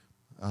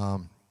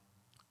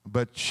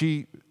 but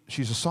she's a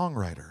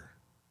songwriter.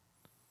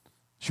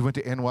 She went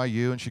to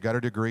NYU and she got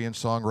her degree in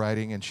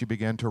songwriting and she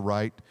began to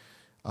write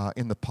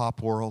in the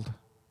pop world.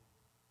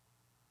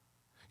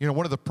 You know,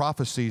 one of the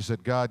prophecies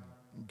that God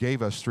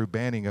gave us through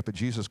Banning up at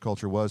Jesus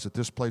Culture was that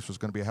this place was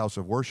going to be a house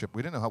of worship.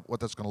 We didn't know what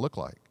that's going to look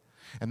like.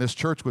 And this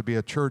church would be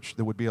a church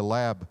that would be a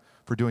lab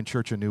for doing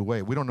church a new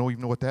way. We don't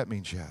even know what that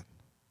means yet.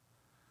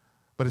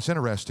 But it's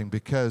interesting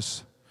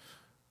because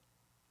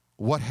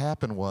what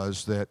happened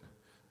was that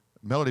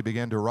Melody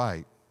began to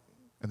write,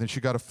 and then she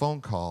got a phone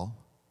call,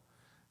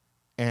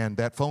 and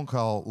that phone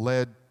call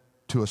led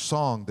to a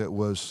song that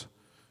was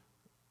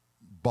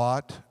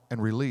bought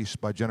and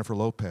released by Jennifer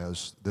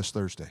Lopez this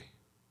Thursday.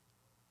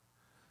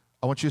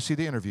 I want you to see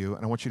the interview,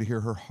 and I want you to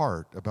hear her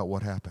heart about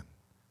what happened.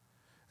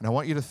 And I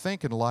want you to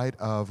think in light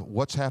of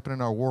what's happened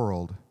in our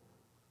world,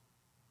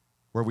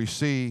 where we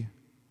see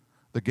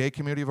the gay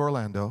community of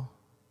Orlando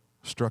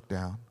struck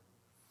down.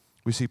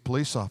 We see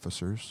police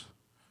officers.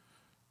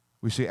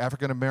 We see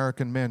African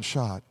American men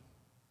shot.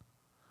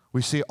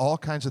 We see all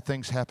kinds of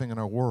things happening in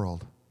our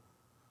world.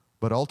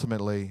 But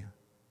ultimately,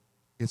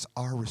 it's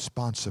our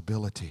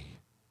responsibility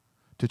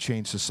to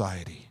change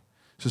society.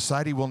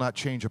 Society will not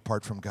change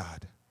apart from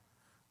God.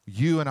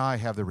 You and I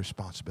have the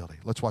responsibility.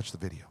 Let's watch the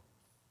video.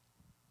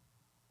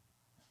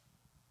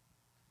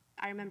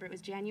 I remember it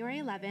was January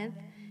 11th,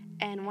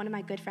 and one of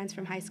my good friends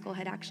from high school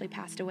had actually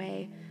passed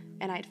away,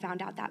 and I had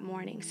found out that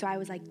morning. So I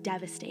was like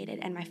devastated,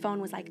 and my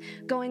phone was like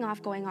going off,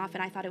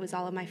 and I thought it was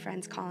all of my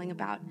friends calling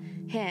about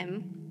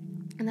him.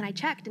 And then I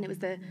checked, and it was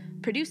the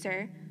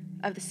producer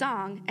of the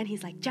song, and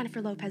he's like,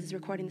 Jennifer Lopez is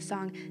recording the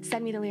song.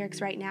 Send me the lyrics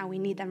right now. We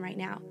need them right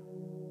now.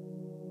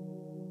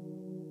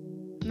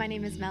 My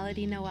name is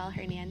Melody Noel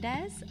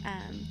Hernandez.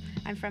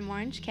 I'm from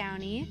Orange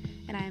County,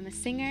 and I am a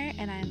singer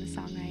and I am a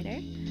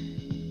songwriter.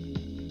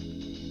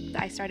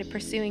 I started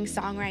pursuing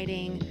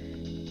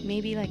songwriting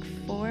maybe like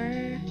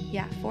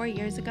 4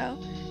 years ago.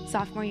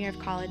 Sophomore year of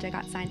college, I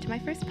got signed to my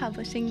first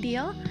publishing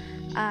deal,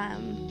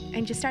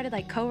 and just started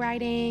like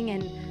co-writing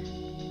and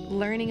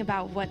learning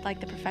about what like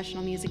the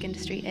professional music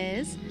industry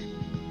is.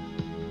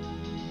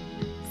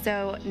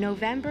 So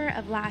November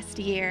of last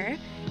year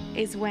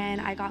is when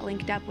I got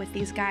linked up with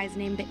these guys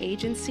named The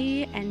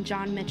Agency and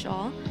John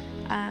Mitchell,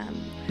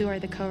 who are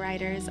the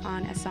co-writers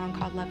on a song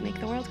called Love Make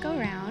the World Go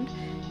Round.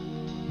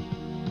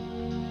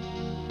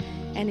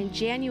 And in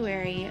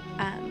January,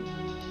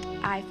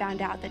 I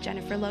found out that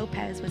Jennifer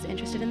Lopez was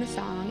interested in the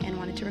song and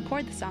wanted to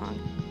record the song.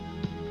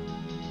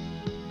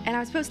 And I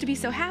was supposed to be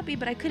so happy,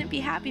 but I couldn't be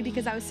happy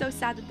because I was so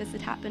sad that this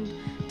had happened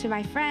to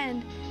my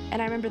friend.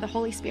 And I remember the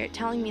Holy Spirit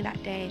telling me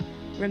that day,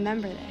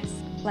 remember this.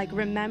 Like,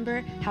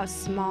 remember how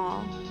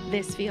small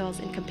this feels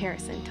in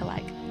comparison to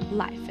like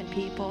life and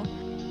people.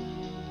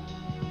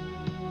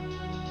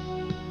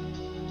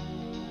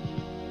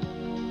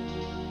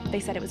 They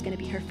said it was going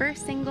to be her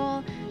first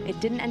single. It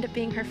didn't end up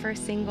being her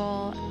first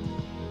single.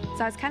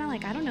 So I was kind of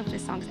like, I don't know if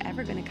this song's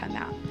ever going to come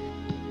out.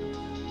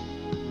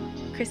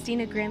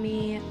 Christina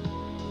Grimmie,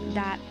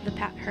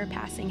 her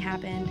passing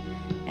happened,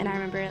 and I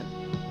remember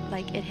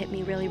like it hit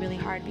me really, really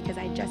hard because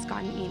I had just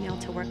gotten an email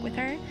to work with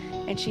her,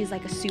 and she's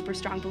like a super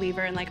strong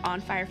believer and like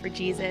on fire for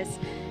Jesus,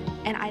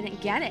 and I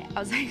didn't get it. I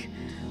was like,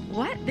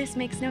 what? This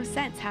makes no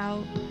sense.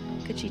 How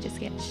could she just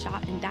get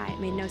shot and die? It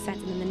made no sense.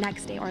 And then the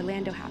next day,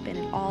 Orlando happened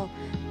and all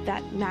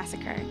that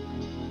massacre.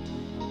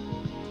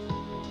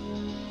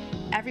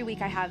 Every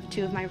week I have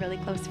two of my really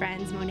close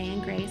friends, Monet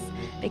and Grace.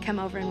 They come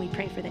over and we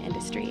pray for the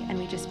industry, and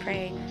we just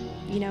pray,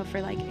 you know,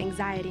 for like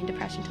anxiety and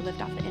depression to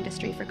lift off the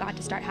industry, for God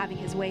to start having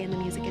his way in the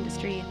music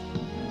industry.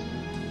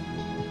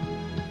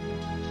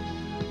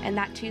 And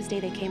that Tuesday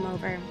they came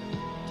over,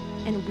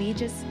 and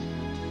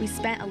we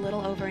spent a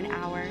little over an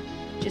hour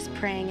just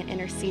praying and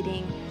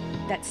interceding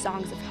that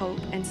songs of hope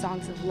and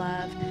songs of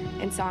love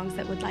and songs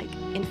that would like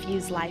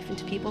infuse life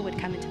into people would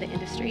come into the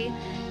industry.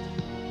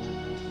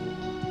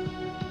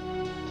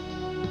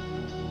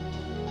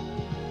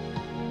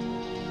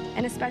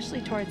 And especially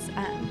towards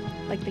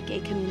like the gay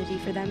community,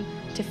 for them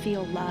to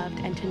feel loved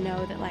and to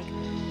know that like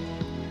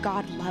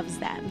God loves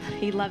them.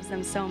 He loves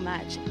them so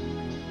much.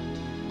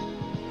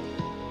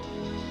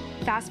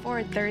 Fast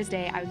forward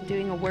Thursday, I was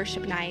doing a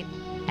worship night,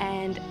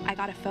 and I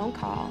got a phone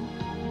call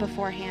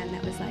beforehand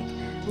that was like,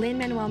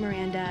 Lin-Manuel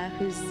Miranda,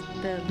 who's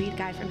the lead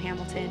guy from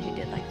Hamilton, who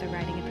did like the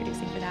writing and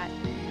producing for that,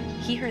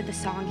 he heard the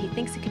song, he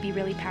thinks it could be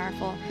really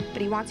powerful,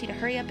 but he wants you to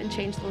hurry up and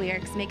change the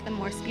lyrics, make them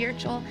more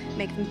spiritual,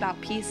 make them about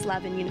peace,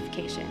 love, and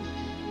unification.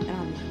 And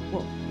I'm like,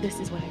 well, this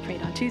is what I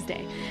prayed on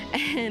Tuesday.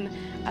 And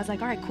I was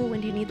like, all right, cool,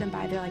 when do you need them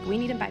by? They're like, we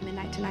need them by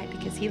midnight tonight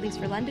because he leaves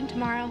for London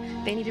tomorrow.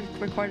 They need to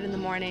record it in the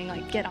morning,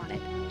 like, get on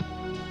it.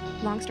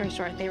 Long story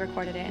short, they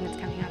recorded it and it's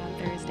coming out on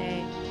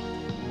Thursday.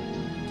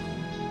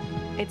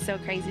 It's so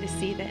crazy to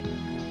see that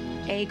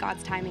A,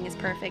 God's timing is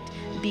perfect,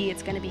 B,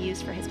 it's gonna be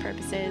used for his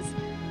purposes.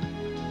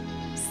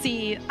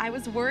 C, I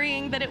was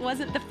worrying that it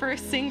wasn't the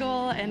first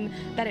single and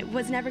that it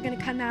was never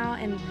gonna come out,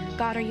 and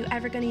God, are you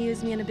ever gonna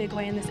use me in a big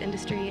way in this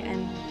industry?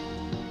 And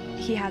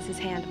he has his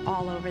hand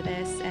all over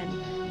this,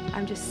 and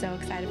I'm just so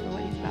excited for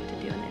what he's about to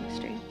do in the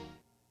industry.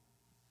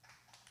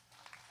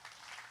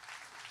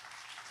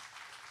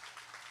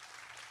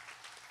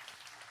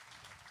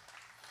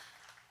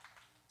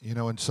 You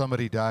know, when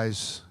somebody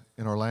dies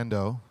in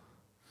Orlando,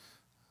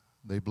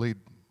 they bleed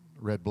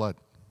red blood.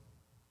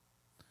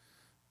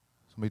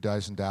 Somebody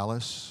dies in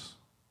Dallas,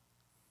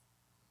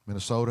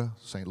 Minnesota,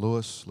 St.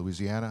 Louis,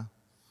 Louisiana.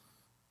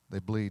 They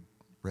bleed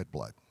red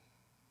blood.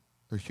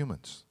 They're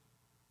humans.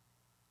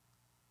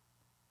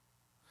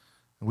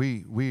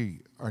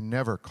 We are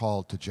never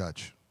called to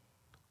judge.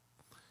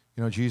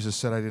 You know, Jesus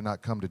said, I did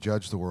not come to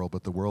judge the world,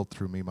 but the world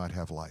through me might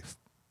have life.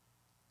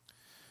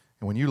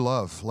 And when you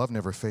love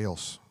never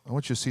fails. I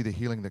want you to see the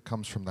healing that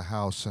comes from the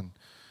house. And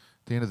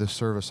at the end of this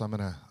service, I'm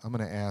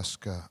gonna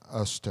ask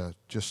us to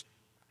just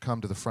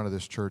come to the front of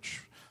this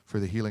church for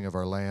the healing of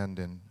our land,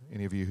 and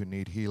any of you who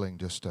need healing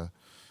just to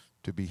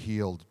be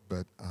healed.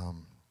 But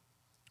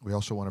we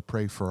also want to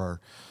pray for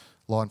our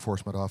law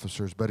enforcement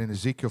officers. But in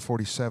Ezekiel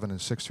 47 and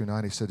 6 through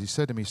 9, he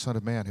said to me, Son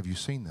of man, have you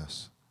seen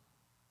this?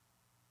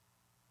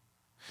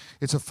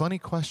 It's a funny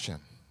question.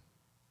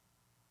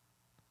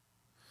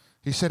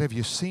 He said, have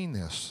you seen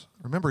this?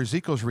 Remember,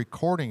 Ezekiel's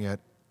recording it,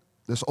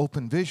 this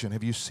open vision.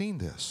 Have you seen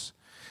this?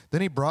 Then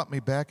he brought me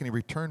back and he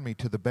returned me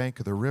to the bank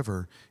of the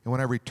river. And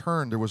when I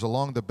returned, there was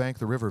along the bank of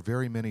the river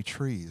very many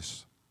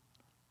trees.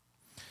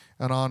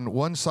 And on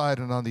one side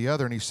and on the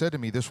other, and he said to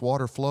me, this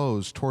water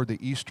flows toward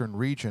the eastern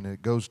region, and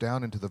it goes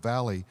down into the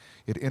valley.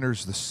 It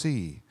enters the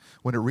sea.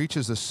 When it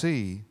reaches the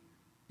sea,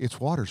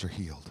 its waters are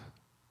healed.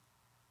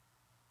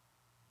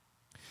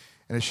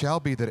 And it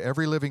shall be that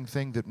every living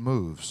thing that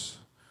moves,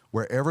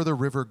 wherever the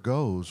river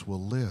goes,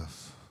 will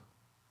live.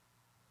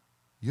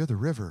 You're the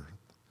river.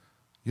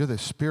 You're the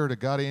Spirit of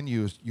God in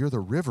you. You're the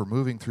river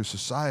moving through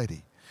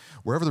society.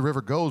 Wherever the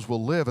river goes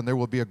will live, and there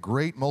will be a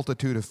great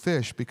multitude of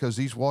fish, because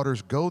these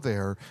waters go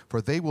there,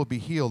 for they will be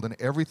healed, and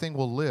everything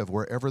will live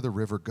wherever the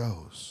river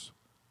goes.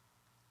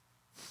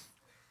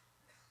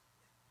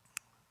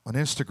 On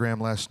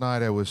Instagram last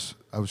night, I was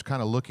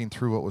kind of looking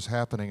through what was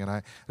happening, and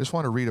I just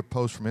want to read a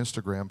post from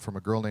Instagram from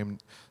a girl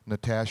named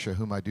Natasha,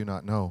 whom I do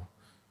not know.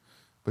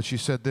 But she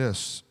said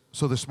this,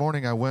 so this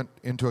morning I went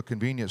into a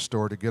convenience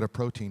store to get a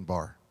protein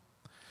bar.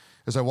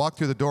 As I walked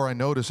through the door, I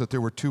noticed that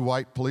there were two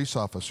white police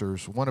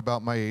officers, one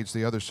about my age,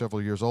 the other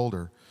several years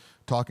older,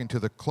 talking to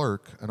the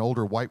clerk, an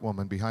older white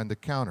woman behind the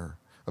counter,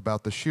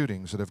 about the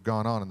shootings that have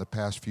gone on in the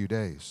past few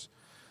days.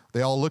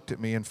 They all looked at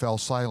me and fell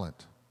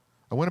silent.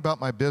 I went about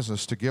my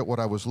business to get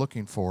what I was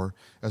looking for.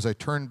 As I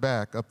turned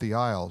back up the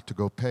aisle to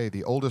go pay,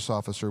 the oldest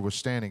officer was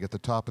standing at the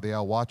top of the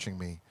aisle watching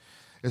me.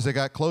 As I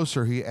got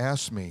closer, he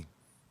asked me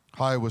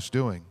how I was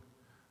doing.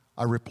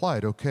 I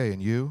replied, okay,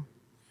 and you?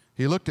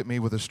 He looked at me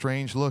with a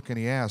strange look and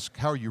he asked,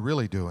 how are you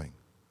really doing?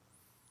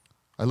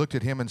 I looked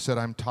at him and said,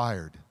 I'm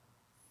tired.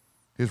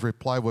 His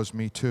reply was,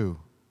 me too.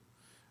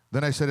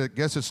 Then I said, I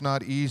guess it's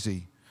not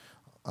easy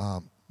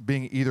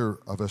being either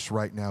of us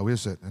right now,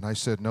 is it? And I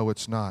said, no,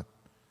 it's not.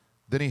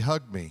 Then he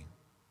hugged me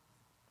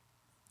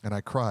and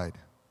I cried.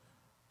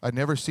 I'd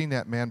never seen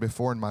that man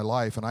before in my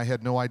life, and I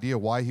had no idea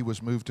why he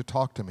was moved to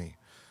talk to me.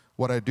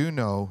 What I do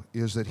know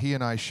is that he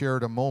and I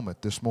shared a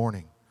moment this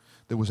morning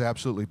that was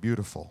absolutely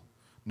beautiful.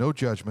 No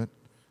judgment,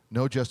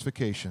 no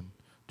justification,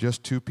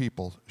 just two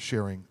people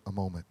sharing a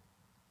moment.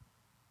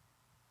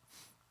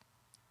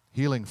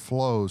 Healing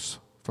flows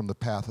from the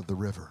path of the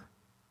river.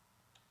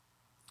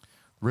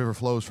 The river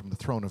flows from the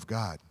throne of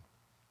God.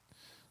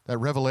 That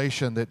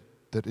revelation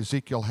that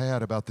Ezekiel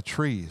had about the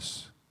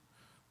trees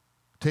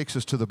takes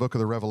us to the book of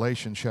the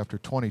Revelation, chapter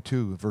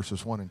 22,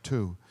 verses 1 and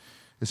 2.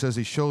 It says,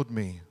 he showed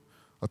me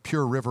a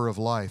pure river of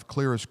life,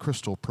 clear as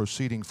crystal,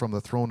 proceeding from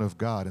the throne of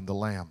God and the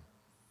Lamb.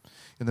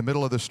 In the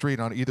middle of the street,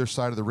 on either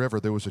side of the river,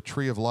 there was a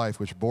tree of life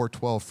which bore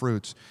 12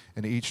 fruits,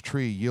 and each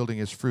tree yielding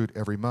its fruit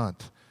every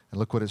month. And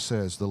look what it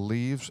says, the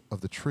leaves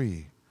of the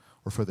tree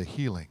were for the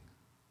healing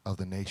of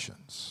the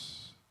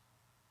nations.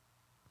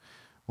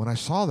 When I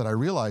saw that, I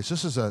realized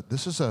this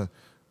is a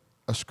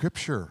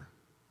scripture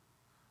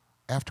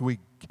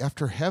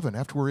after heaven,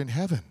 after we're in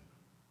heaven.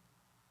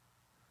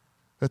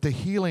 That the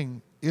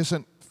healing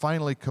isn't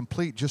finally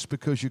complete just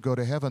because you go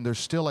to heaven. There's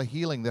still a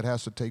healing that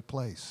has to take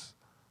place.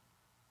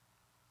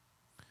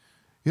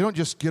 You don't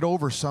just get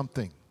over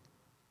something,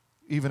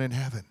 even in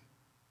heaven.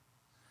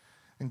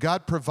 And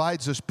God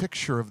provides this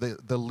picture of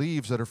the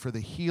leaves that are for the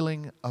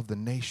healing of the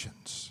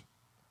nations.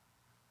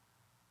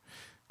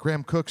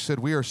 Graham Cook said,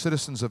 we are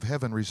citizens of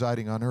heaven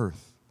residing on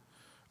earth,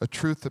 a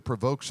truth that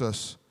provokes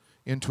us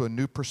into a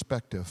new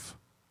perspective,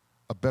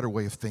 a better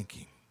way of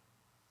thinking.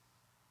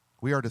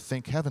 We are to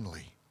think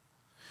heavenly.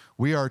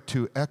 We are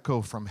to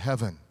echo from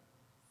heaven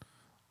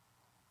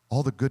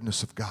all the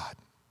goodness of God.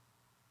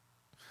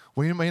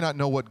 We may not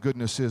know what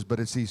goodness is, but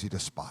it's easy to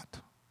spot.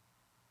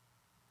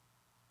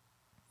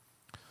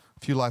 A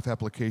few life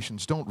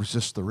applications. Don't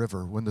resist the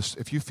river.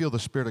 If you feel the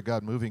Spirit of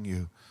God moving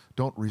you,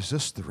 don't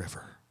resist the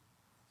river.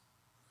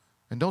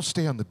 And don't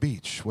stay on the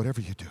beach, whatever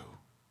you do.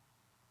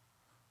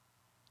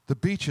 The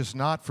beach is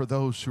not for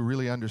those who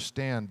really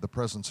understand the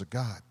presence of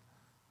God.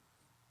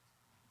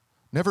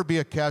 Never be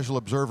a casual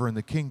observer in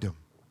the kingdom.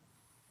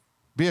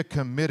 Be a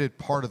committed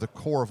part of the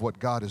core of what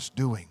God is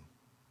doing.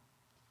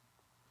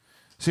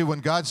 See,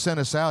 when God sent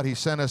us out, He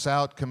sent us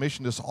out,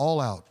 commissioned us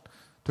all out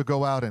to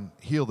go out and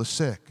heal the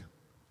sick.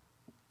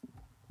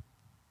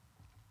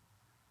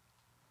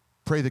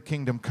 Pray the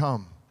kingdom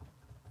come.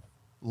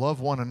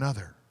 Love one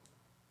another.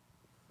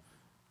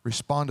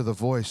 Respond to the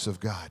voice of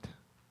God.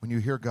 When you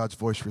hear God's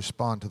voice,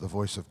 respond to the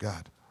voice of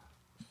God.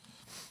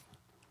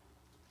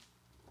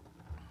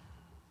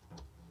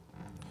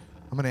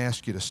 I'm going to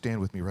ask you to stand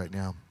with me right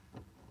now.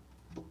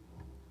 I'm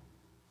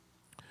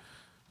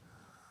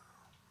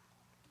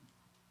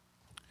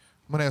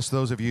going to ask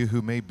those of you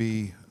who may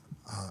be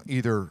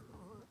either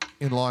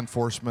in law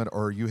enforcement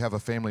or you have a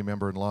family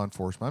member in law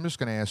enforcement. I'm just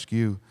going to ask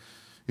you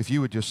if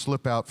you would just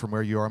slip out from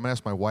where you are. I'm going to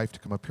ask my wife to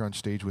come up here on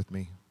stage with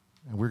me,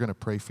 and we're going to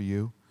pray for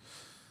you.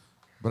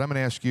 But I'm going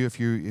to ask you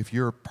if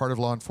you're part of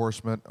law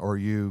enforcement or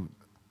you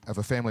have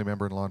a family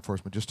member in law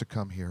enforcement, just to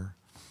come here.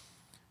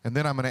 And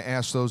then I'm going to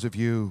ask those of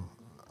you,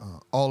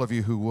 all of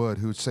you who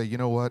would say, you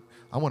know what,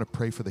 I want to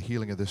pray for the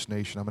healing of this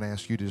nation. I'm going to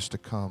ask you just to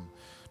come.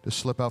 Just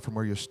slip out from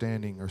where you're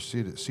standing or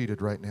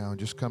seated right now and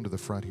just come to the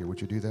front here. Would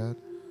you do that?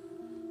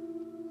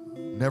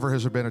 Never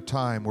has there been a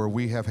time where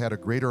we have had a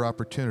greater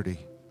opportunity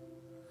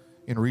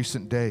in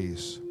recent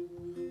days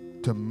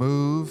to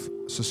move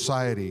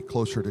society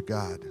closer to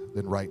God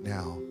than right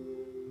now.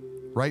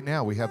 Right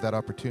now, we have that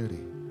opportunity.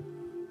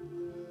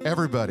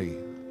 Everybody,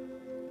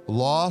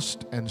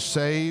 lost and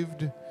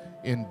saved,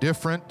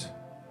 indifferent,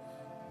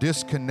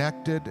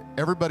 disconnected,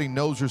 everybody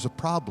knows there's a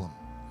problem.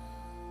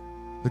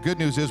 The good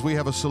news is we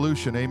have a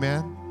solution,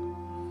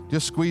 amen?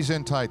 Just squeeze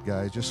in tight,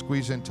 guys. Just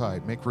squeeze in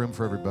tight. Make room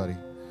for everybody.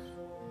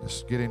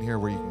 Just get in here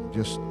where you can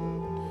just...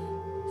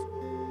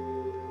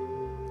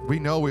 We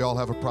know we all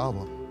have a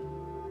problem.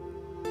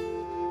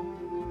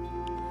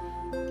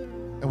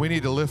 And we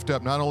need to lift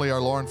up not only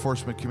our law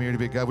enforcement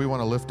community, but God, we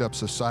want to lift up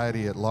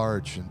society at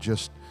large and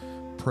just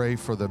pray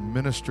for the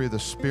ministry of the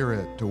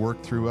Spirit to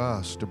work through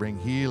us, to bring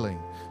healing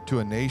to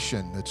a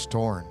nation that's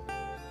torn.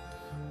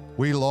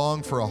 We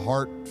long for a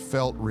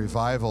heartfelt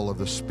revival of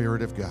the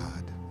Spirit of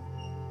God.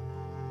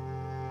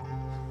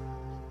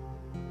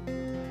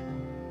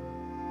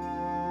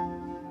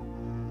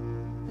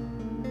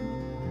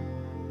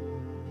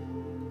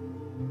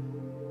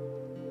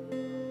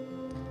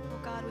 Oh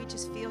God, we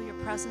just feel your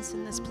presence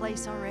in this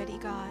place already,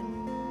 God.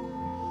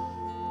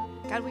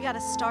 God, we got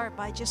to start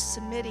by just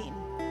submitting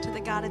to the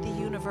God of the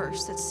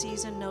universe that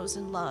sees and knows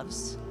and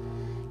loves.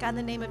 God, in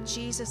the name of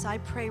Jesus, I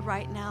pray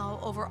right now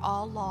over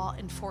all law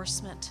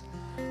enforcement.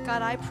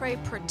 God, I pray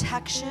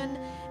protection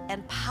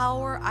and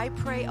power. I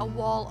pray a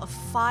wall of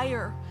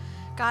fire.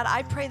 God,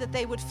 I pray that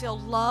they would feel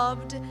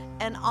loved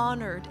and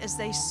honored as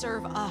they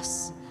serve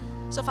us.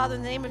 So, Father,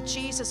 in the name of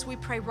Jesus, we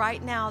pray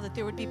right now that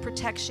there would be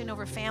protection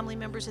over family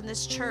members in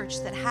this church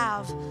that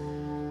have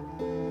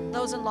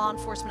those in law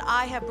enforcement.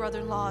 I have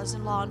brother-in-laws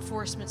in law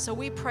enforcement. So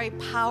we pray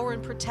power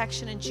and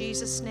protection in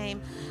Jesus'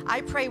 name. I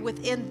pray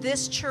within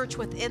this church,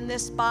 within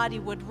this body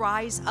would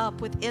rise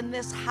up, within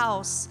this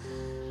house,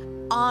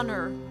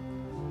 honor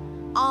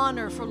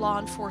for law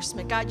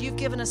enforcement. God, you've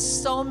given us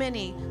so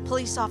many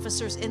police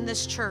officers in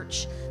this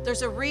church.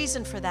 There's a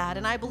reason for that,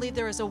 and I believe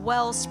there is a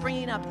well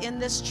springing up in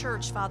this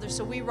church, Father.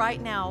 So we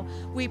right now,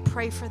 we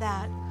pray for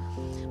that.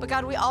 But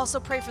God, we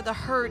also pray for the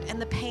hurt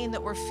and the pain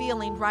that we're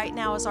feeling right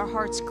now as our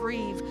hearts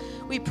grieve.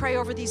 We pray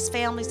over these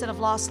families that have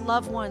lost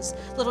loved ones,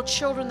 little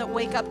children that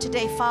wake up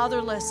today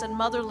fatherless and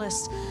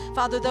motherless.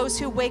 Father, those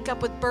who wake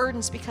up with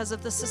burdens because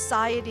of the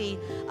society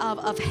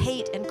of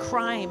hate and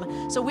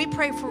crime. So we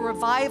pray for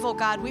revival,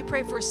 God. We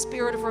pray for a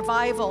spirit of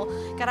revival.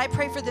 God, I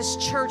pray for this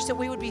church that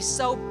we would be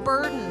so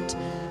burdened.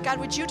 God,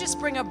 would you just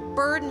bring a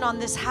burden on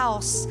this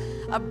house?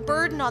 A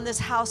burden on this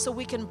house so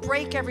we can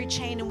break every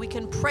chain and we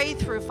can pray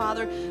through,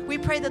 Father. We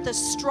pray that the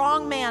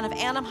strong man of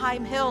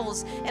Anaheim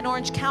Hills and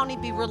Orange County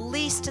be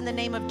released in the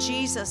name of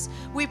Jesus.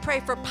 We pray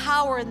for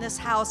power in this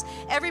house.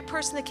 Every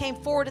person that came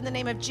forward in the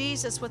name of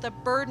Jesus with a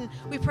burden,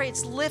 we pray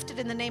it's lifted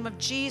in the name of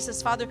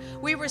Jesus, Father.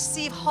 We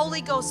receive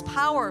Holy Ghost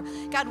power.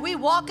 God, we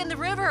walk in the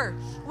river.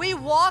 We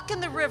walk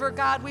in the river,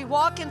 God. We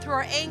walk in through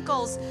our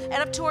ankles and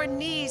up to our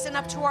knees and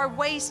up to our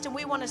waist, and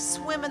we want to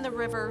swim in the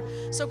river.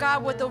 So,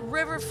 God, would the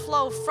river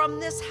flow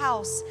from this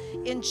house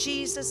in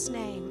Jesus'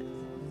 name.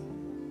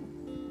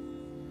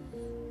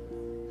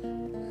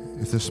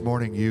 If this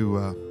morning you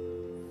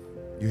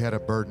had a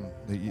burden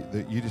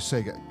that you just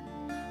say,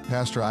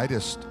 Pastor, I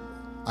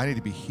need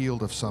to be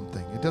healed of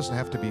something. It doesn't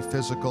have to be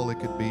physical. It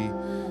could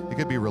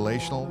be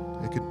relational.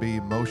 It could be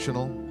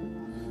emotional.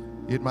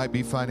 It might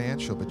be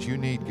financial, but you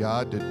need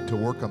God to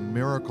work a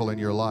miracle in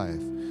your life.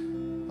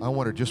 I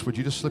wonder, would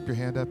you just slip your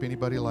hand up?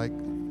 Anybody like?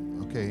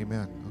 Okay,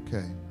 amen.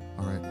 Okay,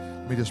 all right.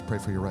 Let me just pray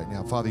for you right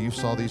now. Father, you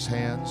saw these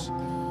hands.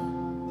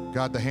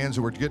 God, the hands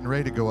that were getting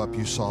ready to go up,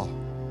 you saw.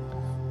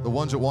 The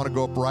ones that want to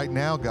go up right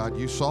now, God,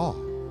 you saw.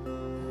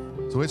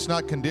 So it's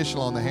not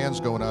conditional on the hands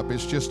going up.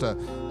 It's just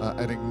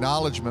an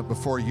acknowledgement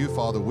before you,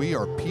 Father. We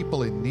are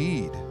people in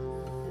need.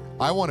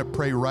 I want to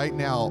pray right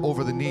now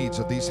over the needs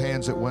of these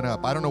hands that went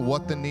up. I don't know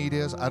what the need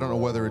is. I don't know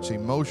whether it's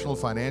emotional,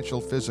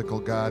 financial, physical,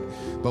 God.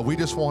 But we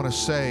just want to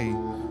say,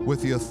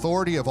 with the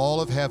authority of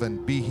all of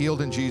heaven, be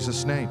healed in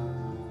Jesus' name.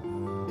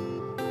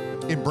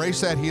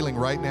 Embrace that healing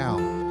right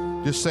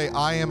now. Just say,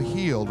 I am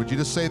healed. Would you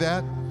just say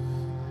that?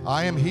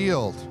 I am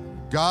healed.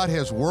 God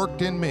has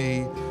worked in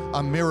me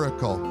a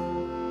miracle.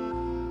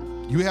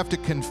 You have to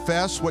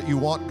confess what you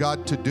want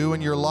God to do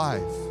in your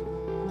life.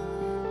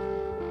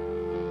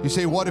 You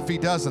say, what if he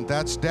doesn't?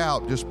 That's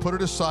doubt. Just put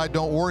it aside.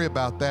 Don't worry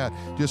about that.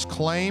 Just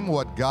claim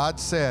what God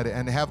said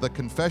and have the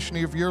confession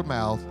of your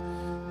mouth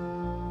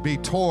be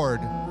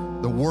toward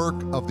the work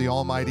of the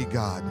Almighty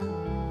God.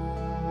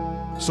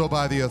 So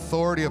by the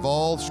authority of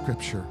all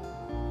Scripture,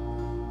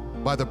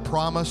 by the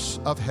promise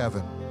of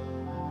heaven,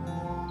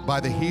 by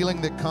the healing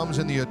that comes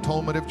in the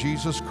atonement of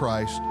Jesus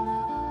Christ,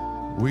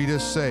 we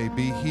just say,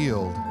 be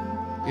healed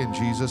in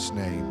Jesus'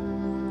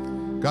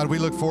 name. God, we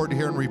look forward to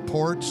hearing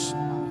reports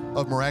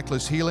of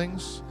miraculous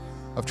healings,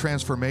 of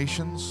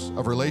transformations,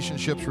 of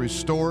relationships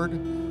restored,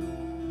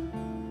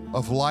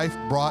 of life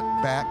brought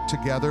back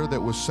together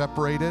that was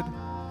separated,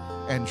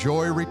 and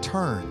joy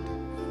returned.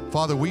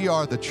 Father, we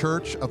are the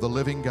church of the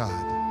living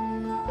God,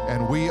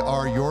 and we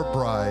are your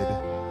bride,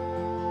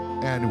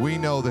 and we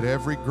know that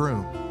every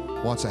groom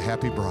wants a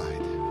happy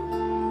bride.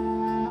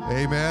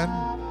 Amen.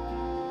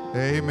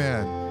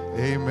 Amen.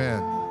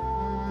 Amen.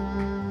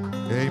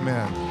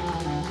 Amen.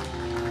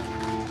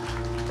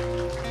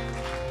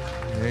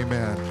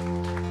 Amen.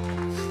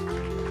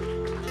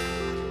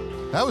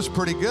 That was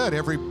pretty good.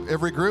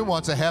 Every groom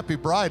wants a happy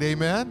bride.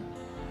 Amen.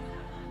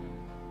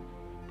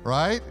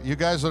 Right? You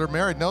guys that are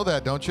married know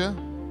that, don't you?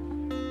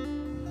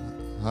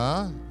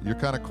 Huh? You're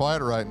kind of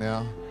quiet right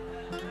now.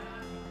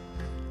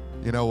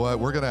 You know what?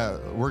 We're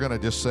gonna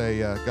just say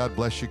God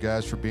bless you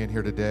guys for being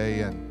here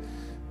today, and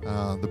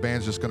the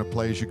band's just gonna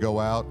play as you go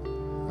out.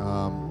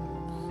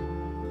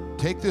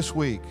 Take this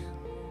week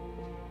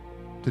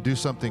to do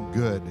something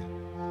good.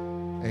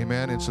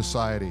 Amen. In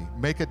society.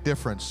 Make a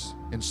difference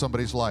in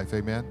somebody's life.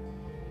 Amen.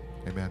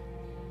 Amen.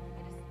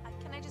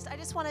 I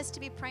just want us to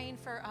be praying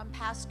for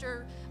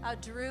Pastor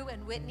Drew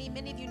and Whitney.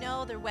 Many of you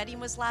know their wedding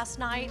was last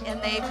night,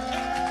 and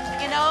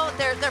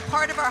they're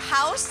part of our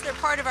house. They're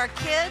part of our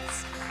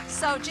kids.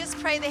 So just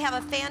pray they have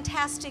a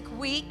fantastic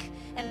week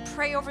and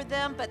pray over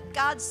them. But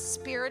God's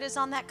Spirit is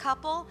on that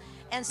couple,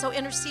 and so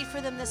intercede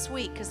for them this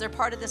week because they're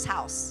part of this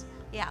house.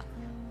 Yeah.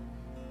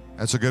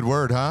 That's a good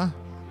word, huh?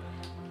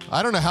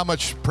 I don't know how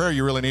much prayer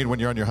you really need when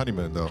you're on your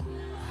honeymoon, though.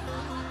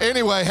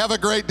 Anyway, have a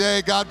great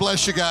day. God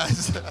bless you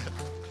guys.